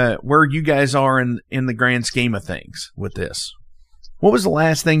where you guys are in the grand scheme of things with this. What was the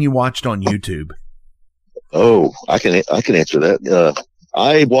last thing you watched on YouTube? Oh, I can answer that.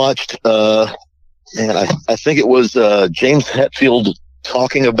 I watched, I think it was James Hetfield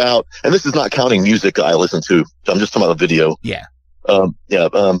talking about, and this is not counting music I listen to. I'm just talking about the video. Yeah.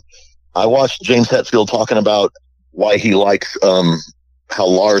 I watched James Hetfield talking about why he likes how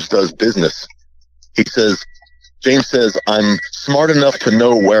Lars does business. James says, I'm smart enough to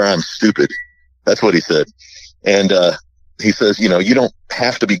know where I'm stupid. That's what he said. And he says, you don't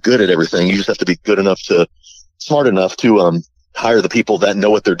have to be good at everything. You just have to be smart enough to hire the people that know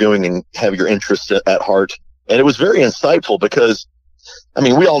what they're doing and have your interests at heart. And it was very insightful because,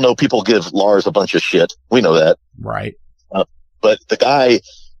 we all know people give Lars a bunch of shit. We know that. Right. But the guy,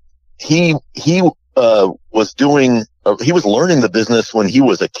 he was learning the business when he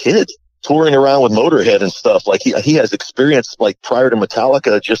was a kid, touring around with Motorhead and stuff. Like he has experience like prior to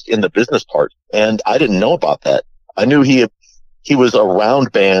Metallica just in the business part. And I didn't know about that. I knew he was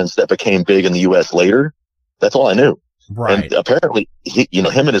around bands that became big in the US later. That's all I knew. Right. And apparently him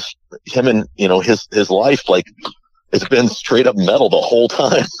and his life, like, it's been straight up metal the whole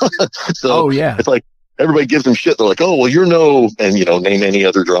time. So it's like everybody gives him shit. They're like, oh, well, and name any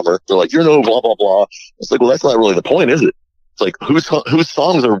other drummer. They're like, blah, blah, blah. It's like, well, that's not really the point, is it? It's like, whose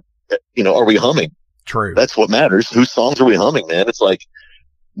songs are we humming? True. That's what matters. Whose songs are we humming, man? It's like,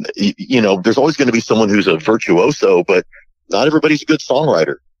 there's always going to be someone who's a virtuoso, but not everybody's a good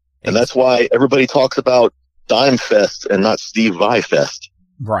songwriter. And that's why everybody talks about Dime Fest and not Steve Vai Fest.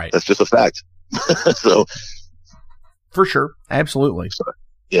 Right. That's just a fact. So. For sure. Absolutely. So,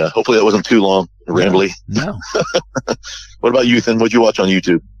 yeah. Hopefully that wasn't too long and rambly. No. What about you, Ethan? What'd you watch on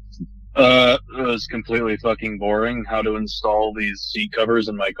YouTube? It was completely fucking boring. How to install these seat covers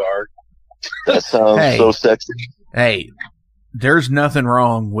in my car. That sounds so sexy. Hey, there's nothing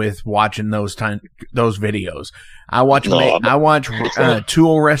wrong with watching those videos. I watch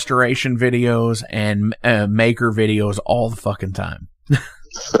tool restoration videos and maker videos all the fucking time.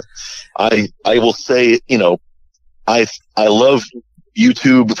 I will say, I love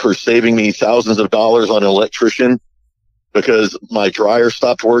YouTube for saving me thousands of dollars on an electrician because my dryer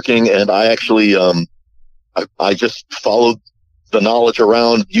stopped working, and I actually I just followed the knowledge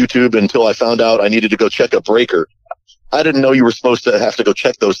around YouTube until I found out I needed to go check a breaker. I didn't know you were supposed to have to go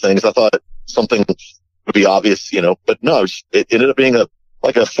check those things. I thought something would be obvious, but no, it ended up being a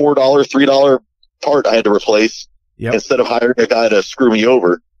 $4, $3 part I had to replace instead of hiring a guy to screw me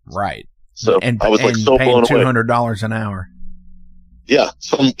over. Right. So I was like so blown away. $200 an hour. Yeah.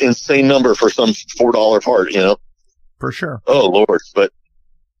 Some insane number for some $4 part, For sure. Oh Lord. But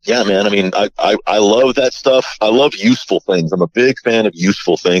yeah, man, I love that stuff. I love useful things. I'm a big fan of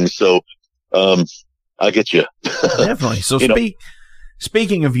useful things. So, I get you. Definitely. So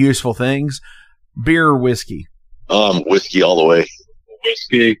speaking of useful things, beer or whiskey? Whiskey all the way.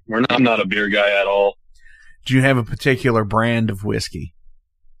 Whiskey. I'm not a beer guy at all. Do you have a particular brand of whiskey?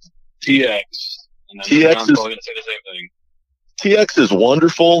 TX. And then I'm probably going to say the same thing. TX is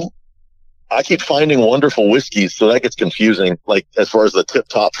wonderful. I keep finding wonderful whiskeys, so that gets confusing. Like as far as the tip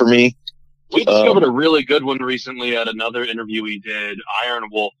top for me. We discovered a really good one recently at another interview we did. Iron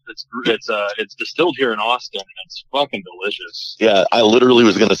Wolf. It's distilled here in Austin. It's fucking delicious. Yeah, I literally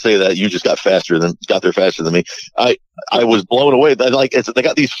was going to say that. You just got there faster than me. I was blown away. They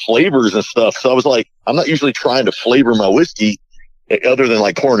got these flavors and stuff. So I was like, I'm not usually trying to flavor my whiskey other than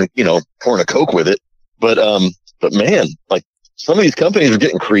like pouring a Coke with it. But man, like some of these companies are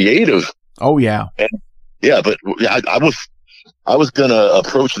getting creative. Oh yeah. And yeah, but I was going to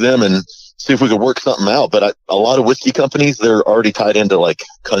approach them and see if we could work something out. But a lot of whiskey companies, they're already tied into like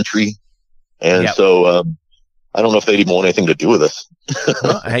country. And so, I don't know if they'd even want anything to do with us.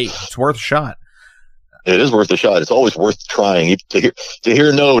 Well, hey, it's worth a shot. It is worth a shot. It's always worth trying. To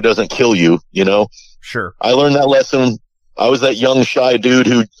hear no doesn't kill you, Sure. I learned that lesson. I was that young, shy dude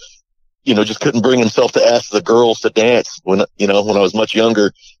who, just couldn't bring himself to ask the girls to dance when I was much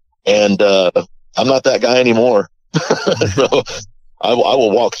younger. And, I'm not that guy anymore. So I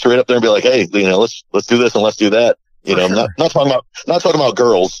will walk straight up there and be like, hey, let's do this and let's do that. I'm not talking about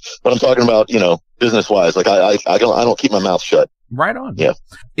girls, but I'm talking about, business wise. Like I don't keep my mouth shut. Right on. Yeah.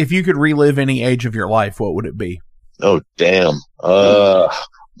 If you could relive any age of your life, what would it be? Oh, damn.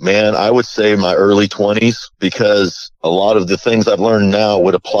 Man, I would say my early 20s because a lot of the things I've learned now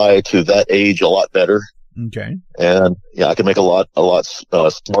would apply to that age a lot better. Okay. And yeah, I can make a lot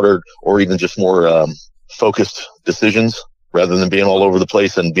smarter or even just more, focused decisions rather than being all over the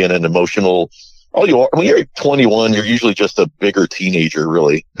place and being an emotional. When you're 21, you're usually just a bigger teenager,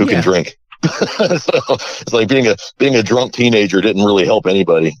 really, who can drink. So it's like being a drunk teenager didn't really help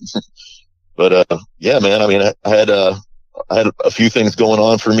anybody. But yeah, man. I mean, I had a few things going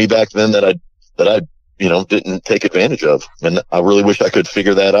on for me back then that I didn't take advantage of, and I really wish I could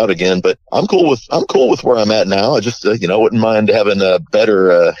figure that out again. But I'm cool with where I'm at now. I just wouldn't mind having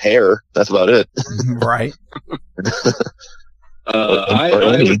better hair. That's about it. Right.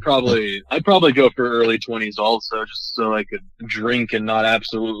 I'd probably go for early 20s also, just so I could drink and not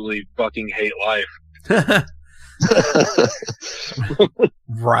absolutely fucking hate life.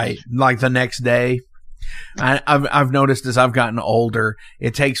 Right. Like the next day. I've noticed as I've gotten older,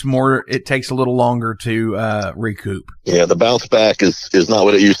 it takes a little longer to recoup. Yeah, the bounce back is not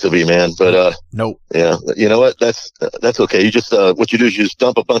what it used to be, man. But nope. Yeah, you know what? That's okay. You just what you do is you just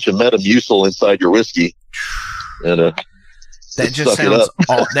dump a bunch of Metamucil inside your whiskey, and that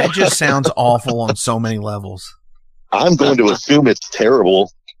just sounds awful on so many levels. I'm going to assume it's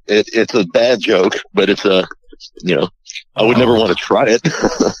terrible. It's a bad joke, but it's I would never want to try it.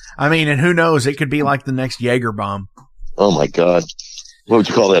 I mean, and who knows? It could be like the next Jaeger bomb. Oh my God. What would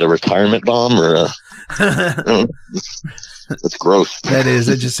you call that? A retirement bomb or that's gross. That is.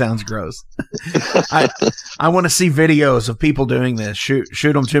 It just sounds gross. I want to see videos of people doing this.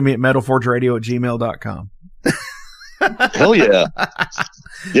 Shoot them to me at metalforgeradio@gmail.com. Hell yeah.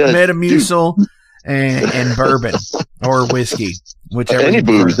 Yeah. Metamucil and bourbon or whiskey. Whichever. Any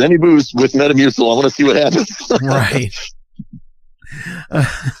booze with Metamucil. I want to see what happens. Right.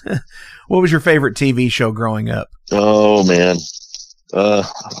 What was your favorite TV show growing up? Oh man, I'm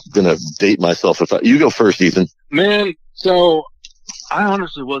gonna date myself you go first, Ethan. Man, so I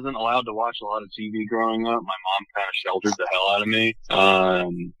honestly wasn't allowed to watch a lot of TV growing up. My mom kind of sheltered the hell out of me.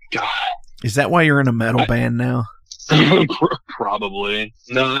 God, is that why you're in a metal band now? Probably.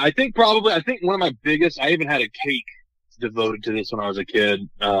 No, I think one of my biggest. I even had a cake devoted to this when I was a kid.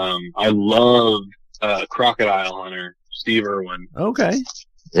 I loved Crocodile Hunter, Steve Irwin. Okay.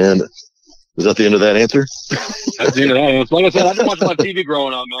 And was that the end of that answer? That's the end of that answer. Like I said, I didn't watch a lot of TV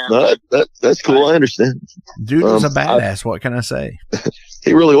growing up, man. No, that's cool. I understand. Dude was a badass. What can I say?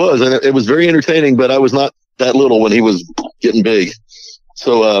 He really was. And it was very entertaining, but I was not that little when he was getting big.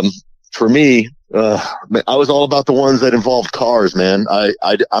 So for me, I was all about the ones that involved cars, man.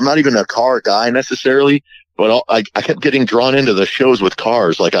 I'm not even a car guy necessarily, but I kept getting drawn into the shows with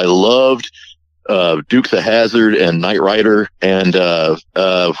cars. Like I loved Dukes of Hazzard and Knight Rider and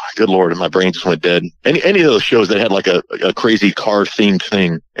good Lord, my brain just went dead. Any of those shows that had like a crazy car themed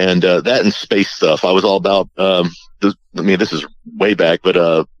thing, and that and space stuff. I was all about this is way back,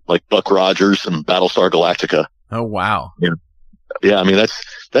 but like Buck Rogers and Battlestar Galactica. Oh wow. Yeah, I mean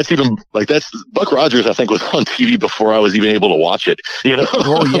that's even like Buck Rogers. I think was on TV before I was even able to watch it.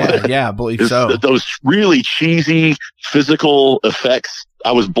 Oh yeah, I believe so. Those really cheesy physical effects,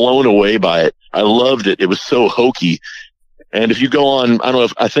 I was blown away by it. I loved it. It was so hokey. And if you go on,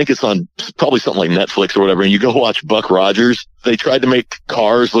 I think it's on probably something like Netflix or whatever, and you go watch Buck Rogers, they tried to make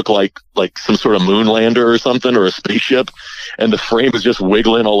cars look like some sort of moon lander or something, or a spaceship, and the frame is just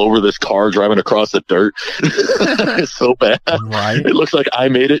wiggling all over this car driving across the dirt. It's so bad. Right. It looks like I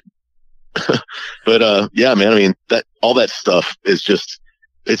made it. But yeah, man, I mean, all that stuff is just,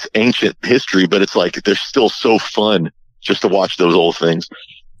 it's ancient history, but it's like they're still so fun just to watch those old things.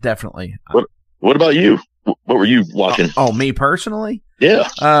 Definitely. What about you? What were you watching? Oh, me personally? Yeah.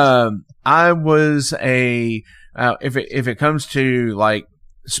 I was if it comes to like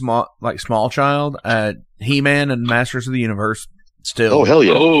small child, He-Man and Masters of the Universe still. Oh, hell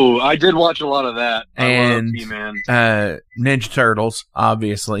yeah. Oh, I did watch a lot of that. And I love He-Man. Ninja Turtles,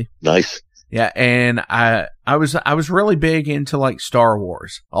 obviously. Nice. Yeah, and I was really big into like Star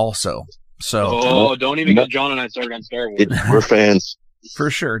Wars also. So don't even get John and I started on Star Wars. We're fans. For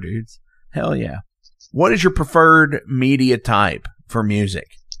sure, dudes. Hell yeah. What is your preferred media type for music?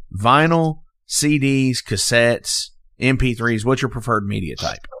 Vinyl, CDs, cassettes, MP3s? What's your preferred media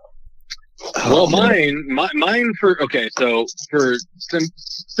type? Well, mine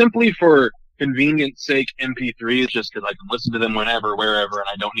simply for convenience sake, MP3 is just because I can listen to them whenever, wherever, and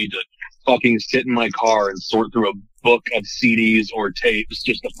I don't need to fucking sit in my car and sort through a book of CDs or tapes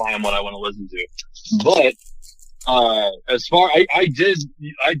just to find what I want to listen to. But as far I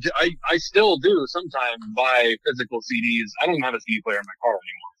still do sometimes buy physical CDs. I don't even have a CD player in my car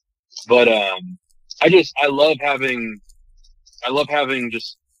anymore. But I love having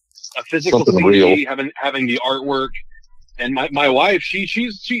just a physical something CD, real. having the artwork. And my wife, she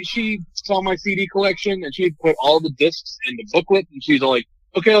saw my CD collection and she put all the discs in the booklet, and she's like,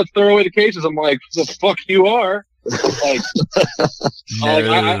 "Okay, let's throw away the cases." I'm like, "The fuck you are!" Like,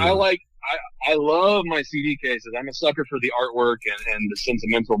 No. I love my CD cases. I'm a sucker for the artwork and the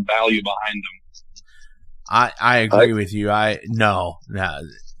sentimental value behind them. I agree with you. No,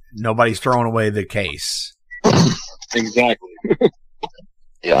 nobody's throwing away the case. Exactly.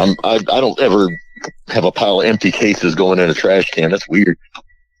 Yeah, I don't ever have a pile of empty cases going in a trash can. That's weird.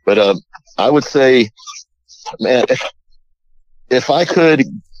 But I would say, man, if I could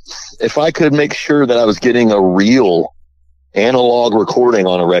make sure that I was getting a real analog recording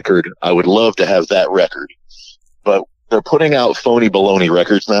on a record, I would love to have that record. But they're putting out phony baloney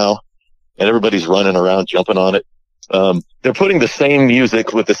records now, and everybody's running around jumping on it. They're putting the same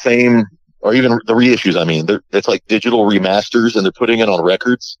music with the same, or even the reissues. I mean, it's like digital remasters, and they're putting it on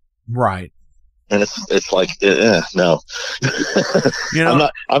records. Right. And it's like, no. You know,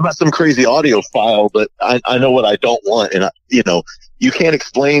 I'm not some crazy audiophile, but I know what I don't want. And you can't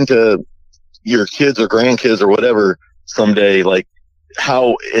explain to your kids or grandkids or whatever someday, like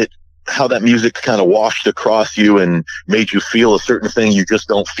how that music kind of washed across you and made you feel a certain thing you just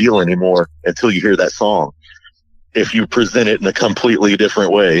don't feel anymore until you hear that song. If you present it in a completely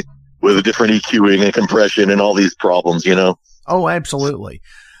different way with a different EQing and compression and all these problems, Oh, absolutely.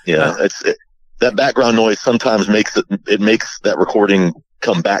 Yeah. That background noise sometimes makes that recording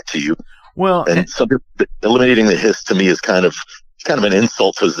come back to you. Well, and eliminating the hiss to me is kind of an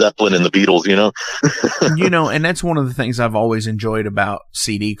insult to Zeppelin and the Beatles, And that's one of the things I've always enjoyed about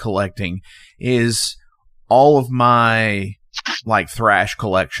CD collecting is all of my like thrash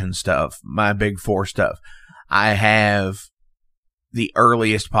collection stuff, my Big Four stuff. I have the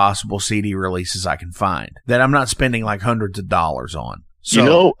earliest possible CD releases I can find that I'm not spending like hundreds of dollars on.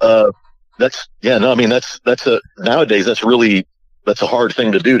 So, nowadays that's a hard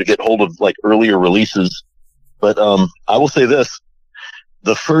thing to do, to get hold of like earlier releases. But I will say this,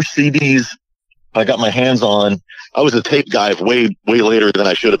 the first CDs I got my hands on, I was a tape guy way later than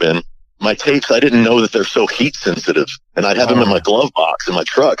I should have been. My tapes, I didn't know that they're so heat sensitive, and I'd have them in my glove box in my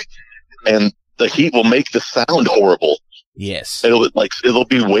truck, and the heat will make the sound horrible. Yes. It'll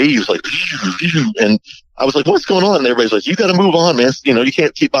be waves like, and I was like, what's going on? And everybody's like, you got to move on, man. You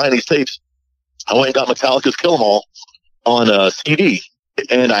can't keep buying these tapes. I went and got Metallica's Kill 'Em All on CD,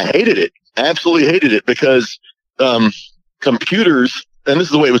 and I hated it. Absolutely hated it, because computers, and this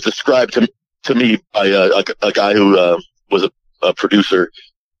is the way it was described to me by a guy who was a producer.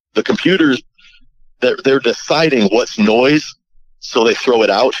 The computers, they're deciding what's noise, so they throw it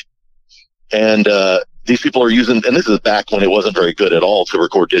out. And these people are using, and this is back when it wasn't very good at all to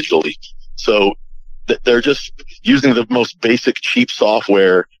record digitally. So they're just using the most basic cheap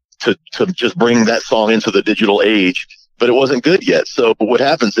software to just bring that song into the digital age. But it wasn't good yet. So what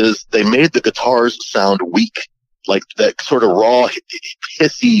happens is they made the guitars sound weak, like that sort of raw,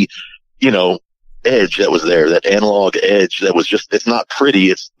 hissy, edge that was there, that analog edge that was just, it's not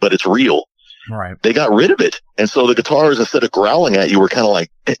pretty, but it's real. Right. They got rid of it. And so the guitars, instead of growling at you, were kind of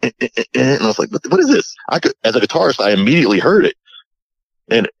like, and I was like, what is this? As a guitarist, I immediately heard it.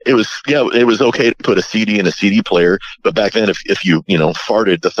 And it was okay to put a CD in a CD player, but back then if you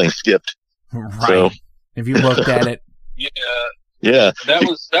farted, the thing skipped. Right. So, if you looked at it. Yeah.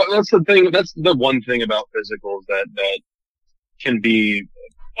 That's the thing. That's the one thing about physicals that can be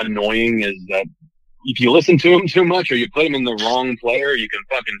annoying, is that if you listen to them too much or you put them in the wrong player, you can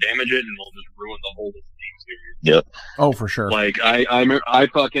fucking damage it and it'll just ruin the whole theme series. Yep. Oh, for sure. Like I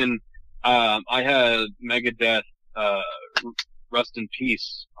had Megadeth, Rust in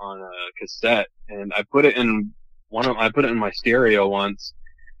Peace on a cassette, and I put it in my stereo once,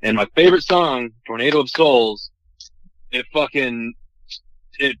 and my favorite song, Tornado of Souls, it fucked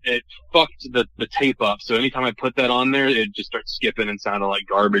the tape up. So anytime I put that on there, it just starts skipping and sounded like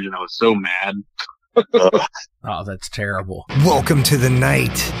garbage, and I was so mad. Oh, that's terrible. Welcome to the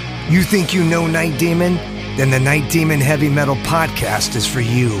night. You think you know Night Demon? Then the Night Demon Heavy Metal Podcast is for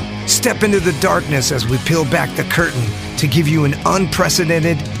you. Step into the darkness as we peel back the curtain to give you an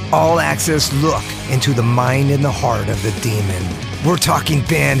unprecedented, all-access look into the mind and the heart of the demon. We're talking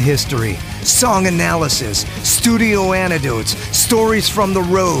band history, song analysis, studio anecdotes, stories from the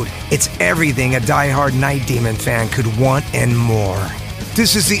road. It's everything a diehard Night Demon fan could want and more.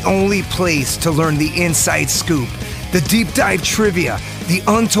 This is the only place to learn the inside scoop, the deep dive trivia, the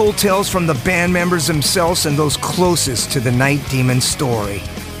untold tales from the band members themselves and those closest to the Night Demon story.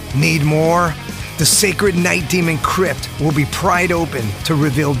 Need more? The sacred Night Demon Crypt will be pried open to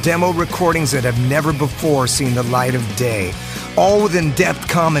reveal demo recordings that have never before seen the light of day, all with in-depth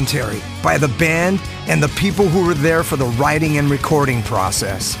commentary by the band and the people who were there for the writing and recording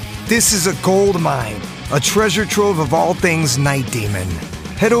process. This is a gold mine, a treasure trove of all things Night Demon.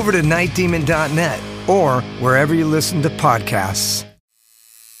 Head over to nightdemon.net or wherever you listen to podcasts.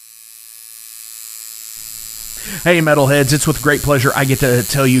 Hey, Metalheads, it's with great pleasure I get to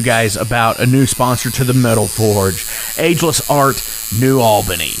tell you guys about a new sponsor to the Metal Forge, Ageless Art, New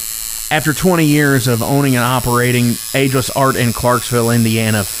Albany. After 20 years of owning and operating Ageless Art in Clarksville,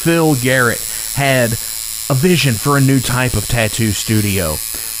 Indiana, Phil Garrett had a vision for a new type of tattoo studio.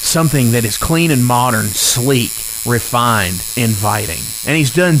 Something that is clean and modern, sleek, refined, inviting. And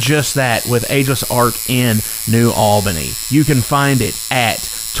he's done just that with Ageless Art in New Albany. You can find it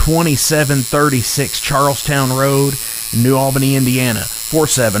at 2736 Charlestown Road, New Albany, Indiana,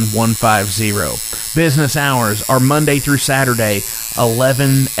 47150. Business hours are Monday through Saturday,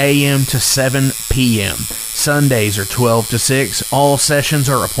 11 a.m. to 7 p.m. Sundays are 12 to 6. All sessions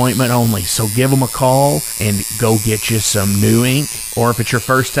are appointment only, so give them a call and go get you some new ink. Or if it's your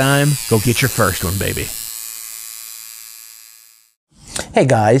first time, go get your first one, baby. Hey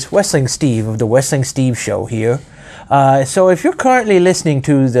guys, Wrestling Steve of the Wrestling Steve Show here. So if you're currently listening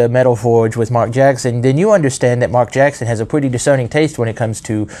to the Metal Forge with Mark Jackson, then you understand that Mark Jackson has a pretty discerning taste when it comes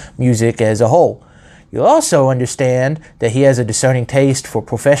to music as a whole. You'll also understand that he has a discerning taste for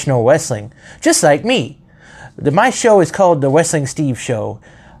professional wrestling, just like me. My show is called the Wrestling Steve Show.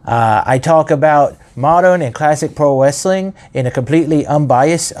 I talk about modern and classic pro wrestling in a completely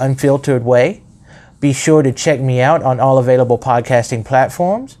unbiased, unfiltered way. Be sure to check me out on all available podcasting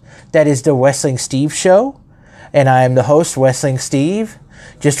platforms. That is the Wrestling Steve Show. And I am the host, Wrestling Steve.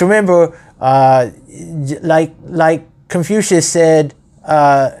 Just remember, like Confucius said,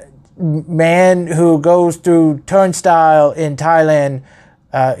 man who goes through turnstile in Thailand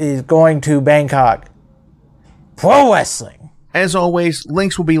is going to Bangkok. Pro wrestling. As always,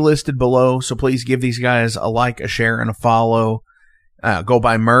 links will be listed below, so please give these guys a like, a share, and a follow. Go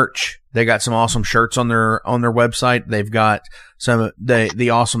buy merch. They got some awesome shirts on their website. They've got some the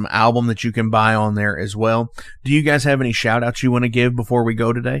awesome album that you can buy on there as well. Do you guys have any shout outs you want to give before we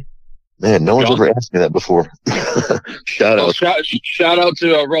go today? Man, no one's ever asked me that before. Shout out. Shout out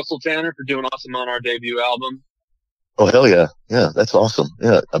to Russell Tanner for doing awesome on our debut album. Oh, hell yeah. Yeah, that's awesome.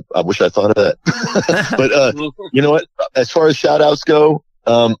 Yeah, I wish I thought of that. But you know what? As far as shout outs go,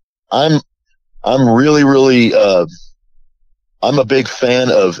 I'm really, really I'm a big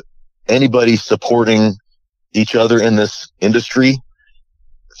fan of anybody supporting each other in this industry.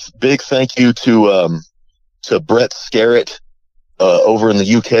 Big thank you to Brett Scarrett over in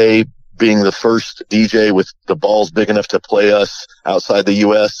the UK, being the first DJ with the balls big enough to play us outside the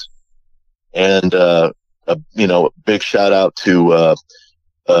US. And big shout out to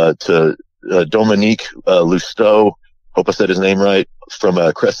Dominique Lousteau. Hope I said his name right, from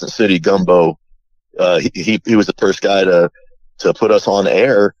Crescent City Gumbo. He was the first guy to put us on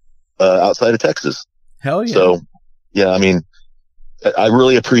air outside of Texas. Hell yeah. So, yeah, I mean, I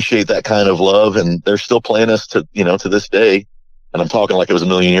really appreciate that kind of love, and they're still playing us to this day. And I'm talking like it was a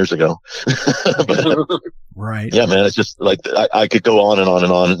million years ago. But, right. Yeah, man, it's just like I could go on and on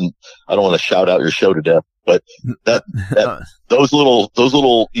and on, and I don't want to shout out your show to death, but those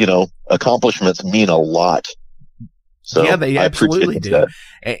little accomplishments mean a lot. So yeah, they absolutely do.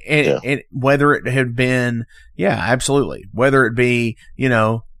 And whether it had been, absolutely. Whether it be,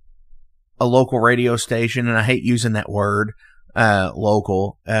 a local radio station, and I hate using that word,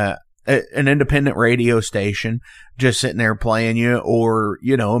 local, an independent radio station just sitting there playing you, or,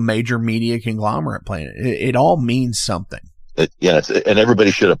 a major media conglomerate playing it. It all means something. And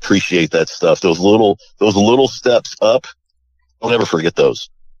everybody should appreciate that stuff. Those little steps up, don't ever forget those.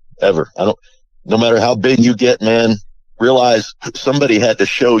 Ever. No matter how big you get, man, realize somebody had to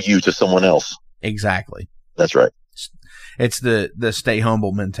show you to someone else. Exactly. That's right. It's the stay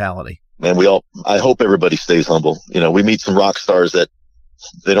humble mentality. Man, I hope everybody stays humble. We meet some rock stars that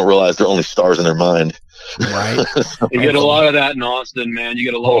they don't realize they're only stars in their mind. Right. You get a lot of that in Austin, man. You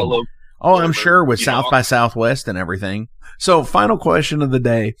get a lot of local. Oh, I'm sure, with South by Southwest and everything. So, final question of the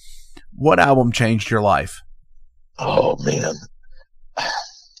day. What album changed your life? Oh, man.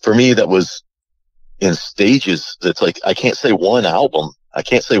 For me, that was in stages. It's like, I can't say one album. I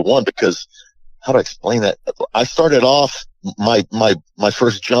can't say one, because how do I explain that? I started off, my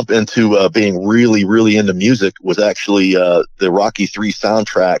first jump into being really, really into music was actually the Rocky III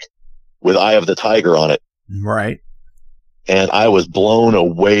soundtrack with Eye of the Tiger on it. Right. And I was blown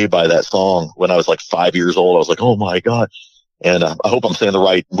away by that song when I was like 5 years old. I was like, oh my God. And I hope I'm saying the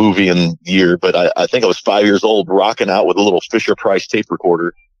right movie and year, but I think I was 5 years old, rocking out with a little Fisher-Price tape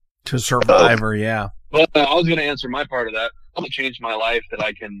recorder. To Survivor, yeah. Well, I was going to answer my part of that. What changed my life that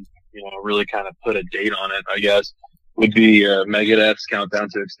I can, really kind of put a date on it, I guess, would be Megadeth's Countdown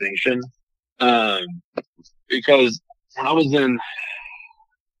to Extinction. Because when I was I don't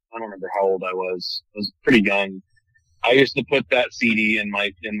remember how old I was pretty young. I used to put that CD in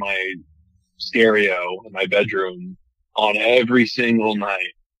my stereo in my bedroom on every single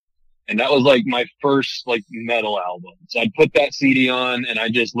night. And that was like my first like metal album. So I'd put that CD on and I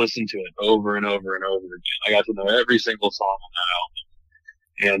just listened to it over and over and over again. I got to know every single song on that album.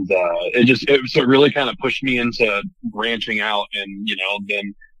 And it really kind of pushed me into branching out. And,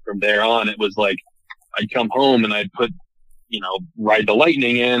 then from there on, it was like I'd come home and I'd put, Ride the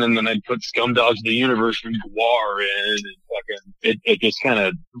Lightning in, and then I'd put Scumdogs of the Universe from Guar in, and it just kind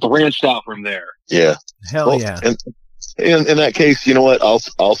of branched out from there. Yeah. Hell yeah. In that case, you know what?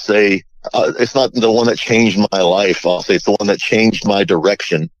 I'll say it's not the one that changed my life. I'll say it's the one that changed my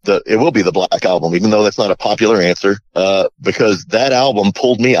direction. It will be the Black Album, even though that's not a popular answer, because that album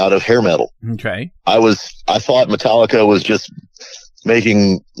pulled me out of hair metal. Okay. I thought Metallica was just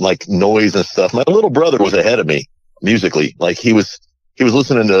making like noise and stuff. My little brother was ahead of me musically. Like he was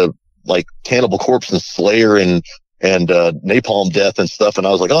listening to like Cannibal Corpse and Slayer and Napalm Death and stuff. And I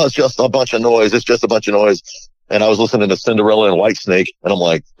was like, oh, it's just a bunch of noise. It's just a bunch of noise. And I was listening to Cinderella and Whitesnake, and I'm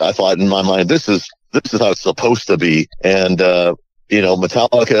like, I thought in my mind, this is how it's supposed to be. And,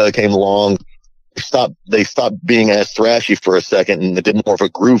 Metallica came along. They stopped being as thrashy for a second, and it did more of a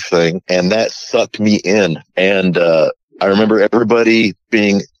groove thing. And that sucked me in. And, I remember everybody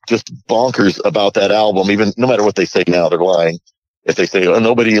being just bonkers about that album, even no matter what they say now, they're lying. If they say, oh,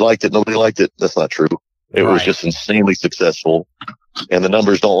 nobody liked it, that's not true. It was just insanely successful, and the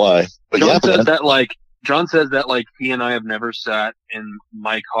numbers don't lie. But John says that like he and I have never sat in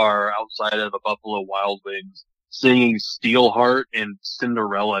my car outside of a Buffalo Wild Wings singing Steelheart and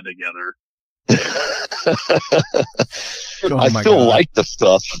Cinderella together. I still like the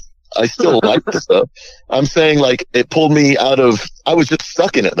stuff. I'm saying like it pulled me out of. I was just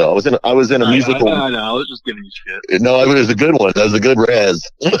stuck in it though. I was in a musical. I know. I was just giving you shit. No, it was a good one. That was a good razz.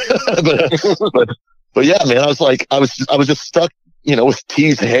 but yeah, man, I was just stuck, with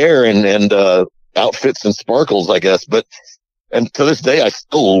teased hair and outfits and sparkles, I guess. And to this day, I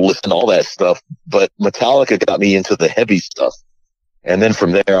still listen to all that stuff. But Metallica got me into the heavy stuff. And then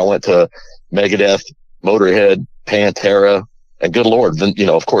from there, I went to Megadeth, Motorhead, Pantera. And good Lord, then,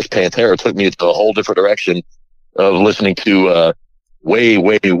 of course, Pantera took me into a whole different direction of listening to, way,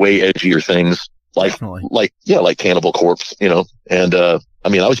 way, way edgier things like Cannibal Corpse, and, I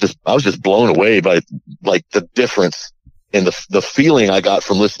was just blown away by like the difference in the feeling I got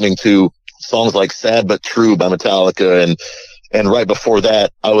from listening to songs like Sad But True by Metallica. And right before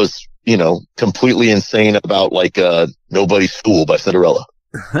that, I was, completely insane about like, Nobody's Fool by Cinderella.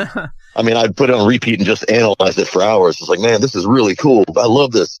 I'd put it on repeat and just analyze it for hours. It's like, man, this is really cool. I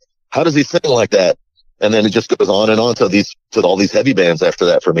love this. How does he sing like that? And then it just goes on and on to all these heavy bands after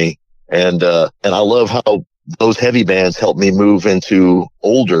that for me. And I love how those heavy bands helped me move into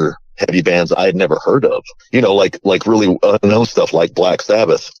older heavy bands I had never heard of, like really unknown stuff like Black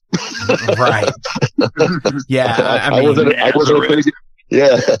Sabbath. Right. Yeah.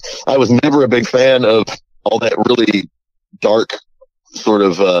 I was never a big fan of all that really dark sort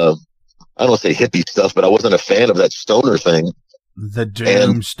of, I don't want to say hippie stuff, but I wasn't a fan of that stoner thing.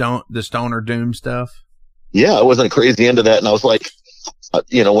 The stoner doom stuff. Yeah, I wasn't crazy into that. And I was like,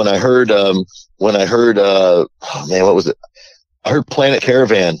 when I heard, oh man, what was it? I heard Planet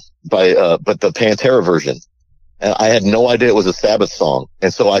Caravan but the Pantera version. And I had no idea it was a Sabbath song.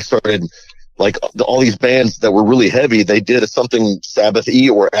 And so I started like all these bands that were really heavy, they did something Sabbath-y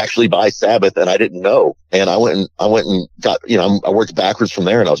or actually by Sabbath, and I didn't know. And I went and got, I worked backwards from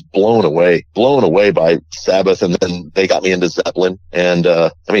there, and I was blown away by Sabbath. And then they got me into Zeppelin. And,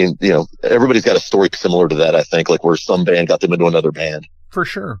 everybody's got a story similar to that, I think, like where some band got them into another band. For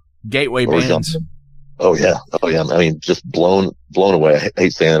sure. Gateway bands. Oh yeah. Just blown away. I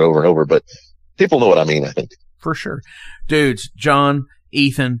hate saying it over and over, but people know what I mean, I think. For sure. Dudes, John,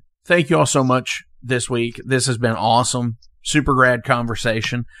 Ethan, thank you all so much this week. This has been awesome. Super rad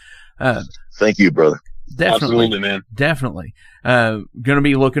conversation. Thank you, brother. Definitely. Absolutely, man. Definitely. Going to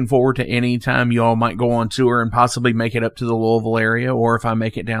be looking forward to any time you all might go on tour and possibly make it up to the Louisville area, or if I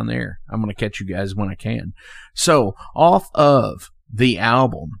make it down there, I'm going to catch you guys when I can. So, off of the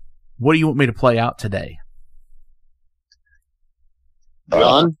album, what do you want me to play out today?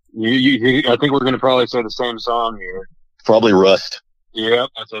 John, I think we're going to probably say the same song here. Probably Rust. Yep,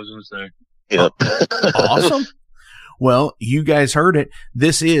 that's what I was going to say. Yep. Awesome. Well, you guys heard it.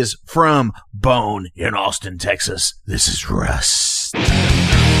 This is from Bone in Austin, Texas. This is Rust.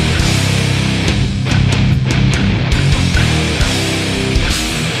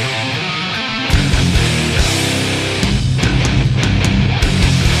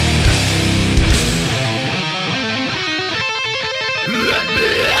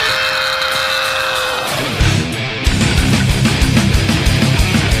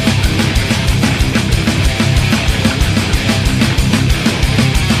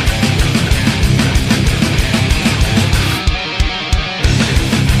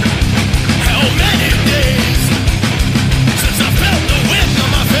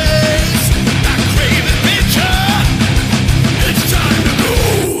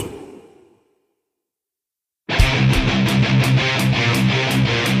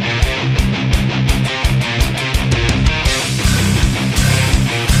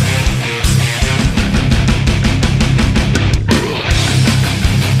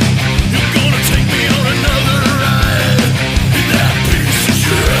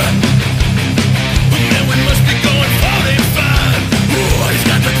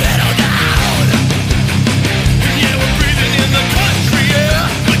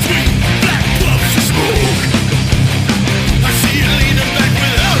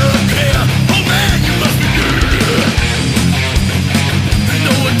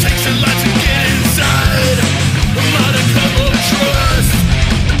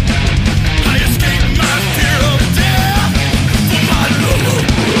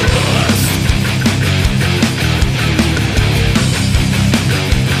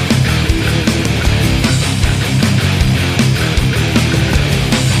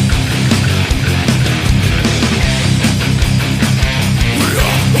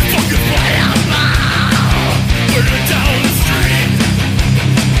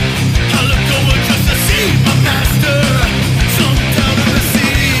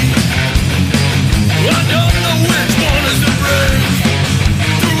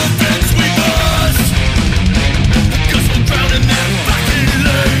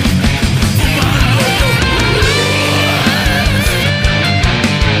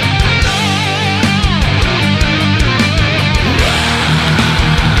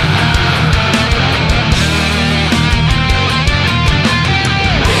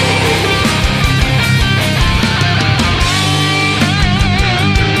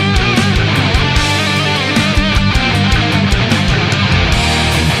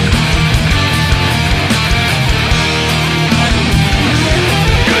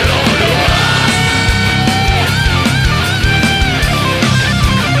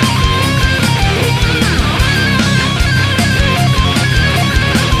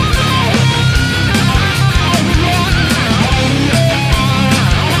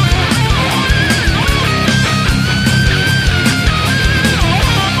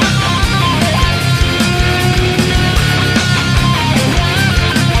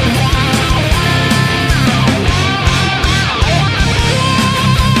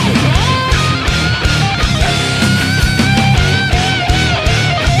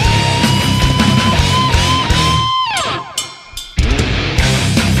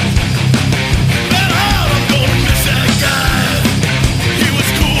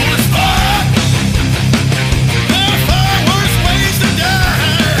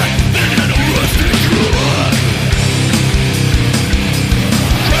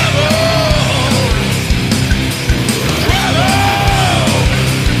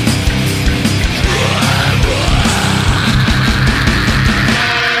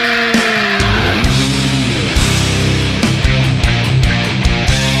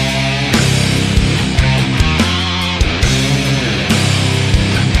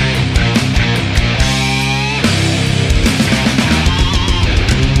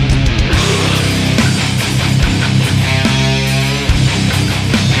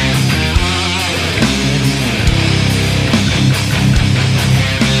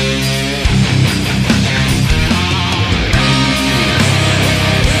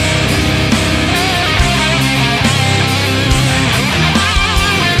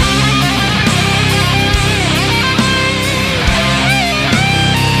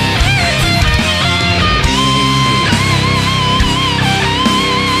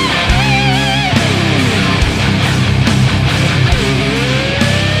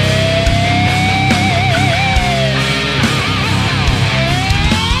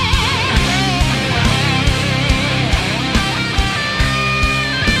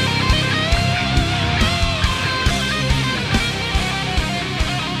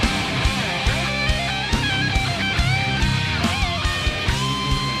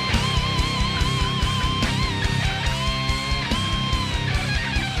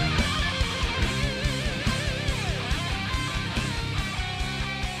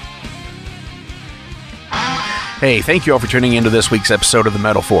 Hey, thank you all for tuning into this week's episode of the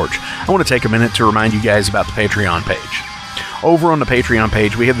Metal Forge. I want to take a minute to remind you guys about the Patreon page. Over on the Patreon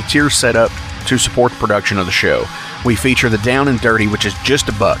page, we have the tiers set up to support the production of the show. We feature the Down and Dirty, which is just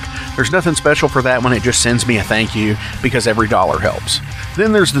 $1. There's nothing special for that one, it just sends me a thank you because every dollar helps.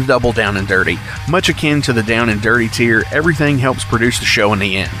 Then there's the Double Down and Dirty. Much akin to the Down and Dirty tier, everything helps produce the show in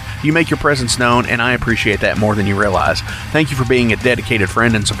the end. You make your presence known, and I appreciate that more than you realize. Thank you for being a dedicated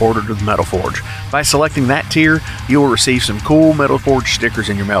friend and supporter to the Metal Forge. By selecting that tier, you will receive some cool Metal Forge stickers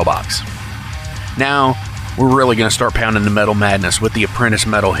in your mailbox. Now, we're really going to start pounding the metal madness with the Apprentice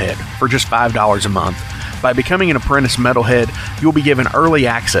Metalhead for just $5 a month. By becoming an Apprentice Metalhead, you'll be given early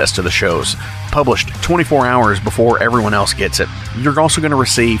access to the shows, published 24 hours before everyone else gets it. You're also going to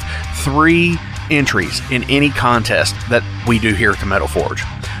receive 3 entries in any contest that we do here at the Metal Forge.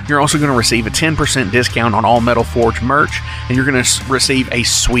 You're also going to receive a 10% discount on all Metal Forge merch, and you're going to receive a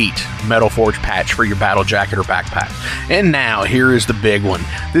sweet Metal Forge patch for your battle jacket or backpack. And now, here is the big one.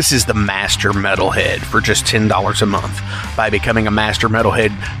 This is the Master Metalhead for just $10 a month. By becoming a Master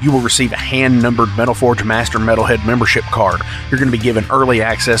Metalhead, you will receive a hand-numbered Metal Forge Master Metalhead membership card. You're going to be given early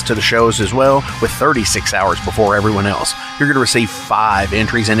access to the shows as well, with 36 hours before everyone else. You're going to receive 5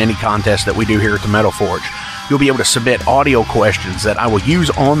 entries in any contest that we do here at the Metal Forge. You'll be able to submit audio questions that I will use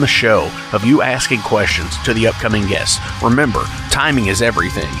on the show of you asking questions to the upcoming guests. Remember, timing is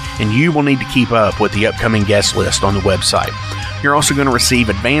everything, and you will need to keep up with the upcoming guest list on the website. You're also going to receive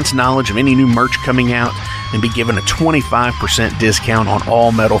advanced knowledge of any new merch coming out and be given a 25% discount on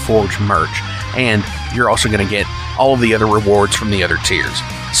all Metal Forge merch. And you're also going to get all of the other rewards from the other tiers.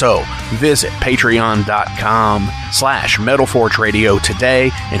 So visit patreon.com/Metal Forge Radio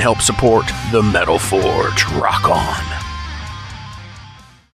today and help support the Metal Forge. Rock on.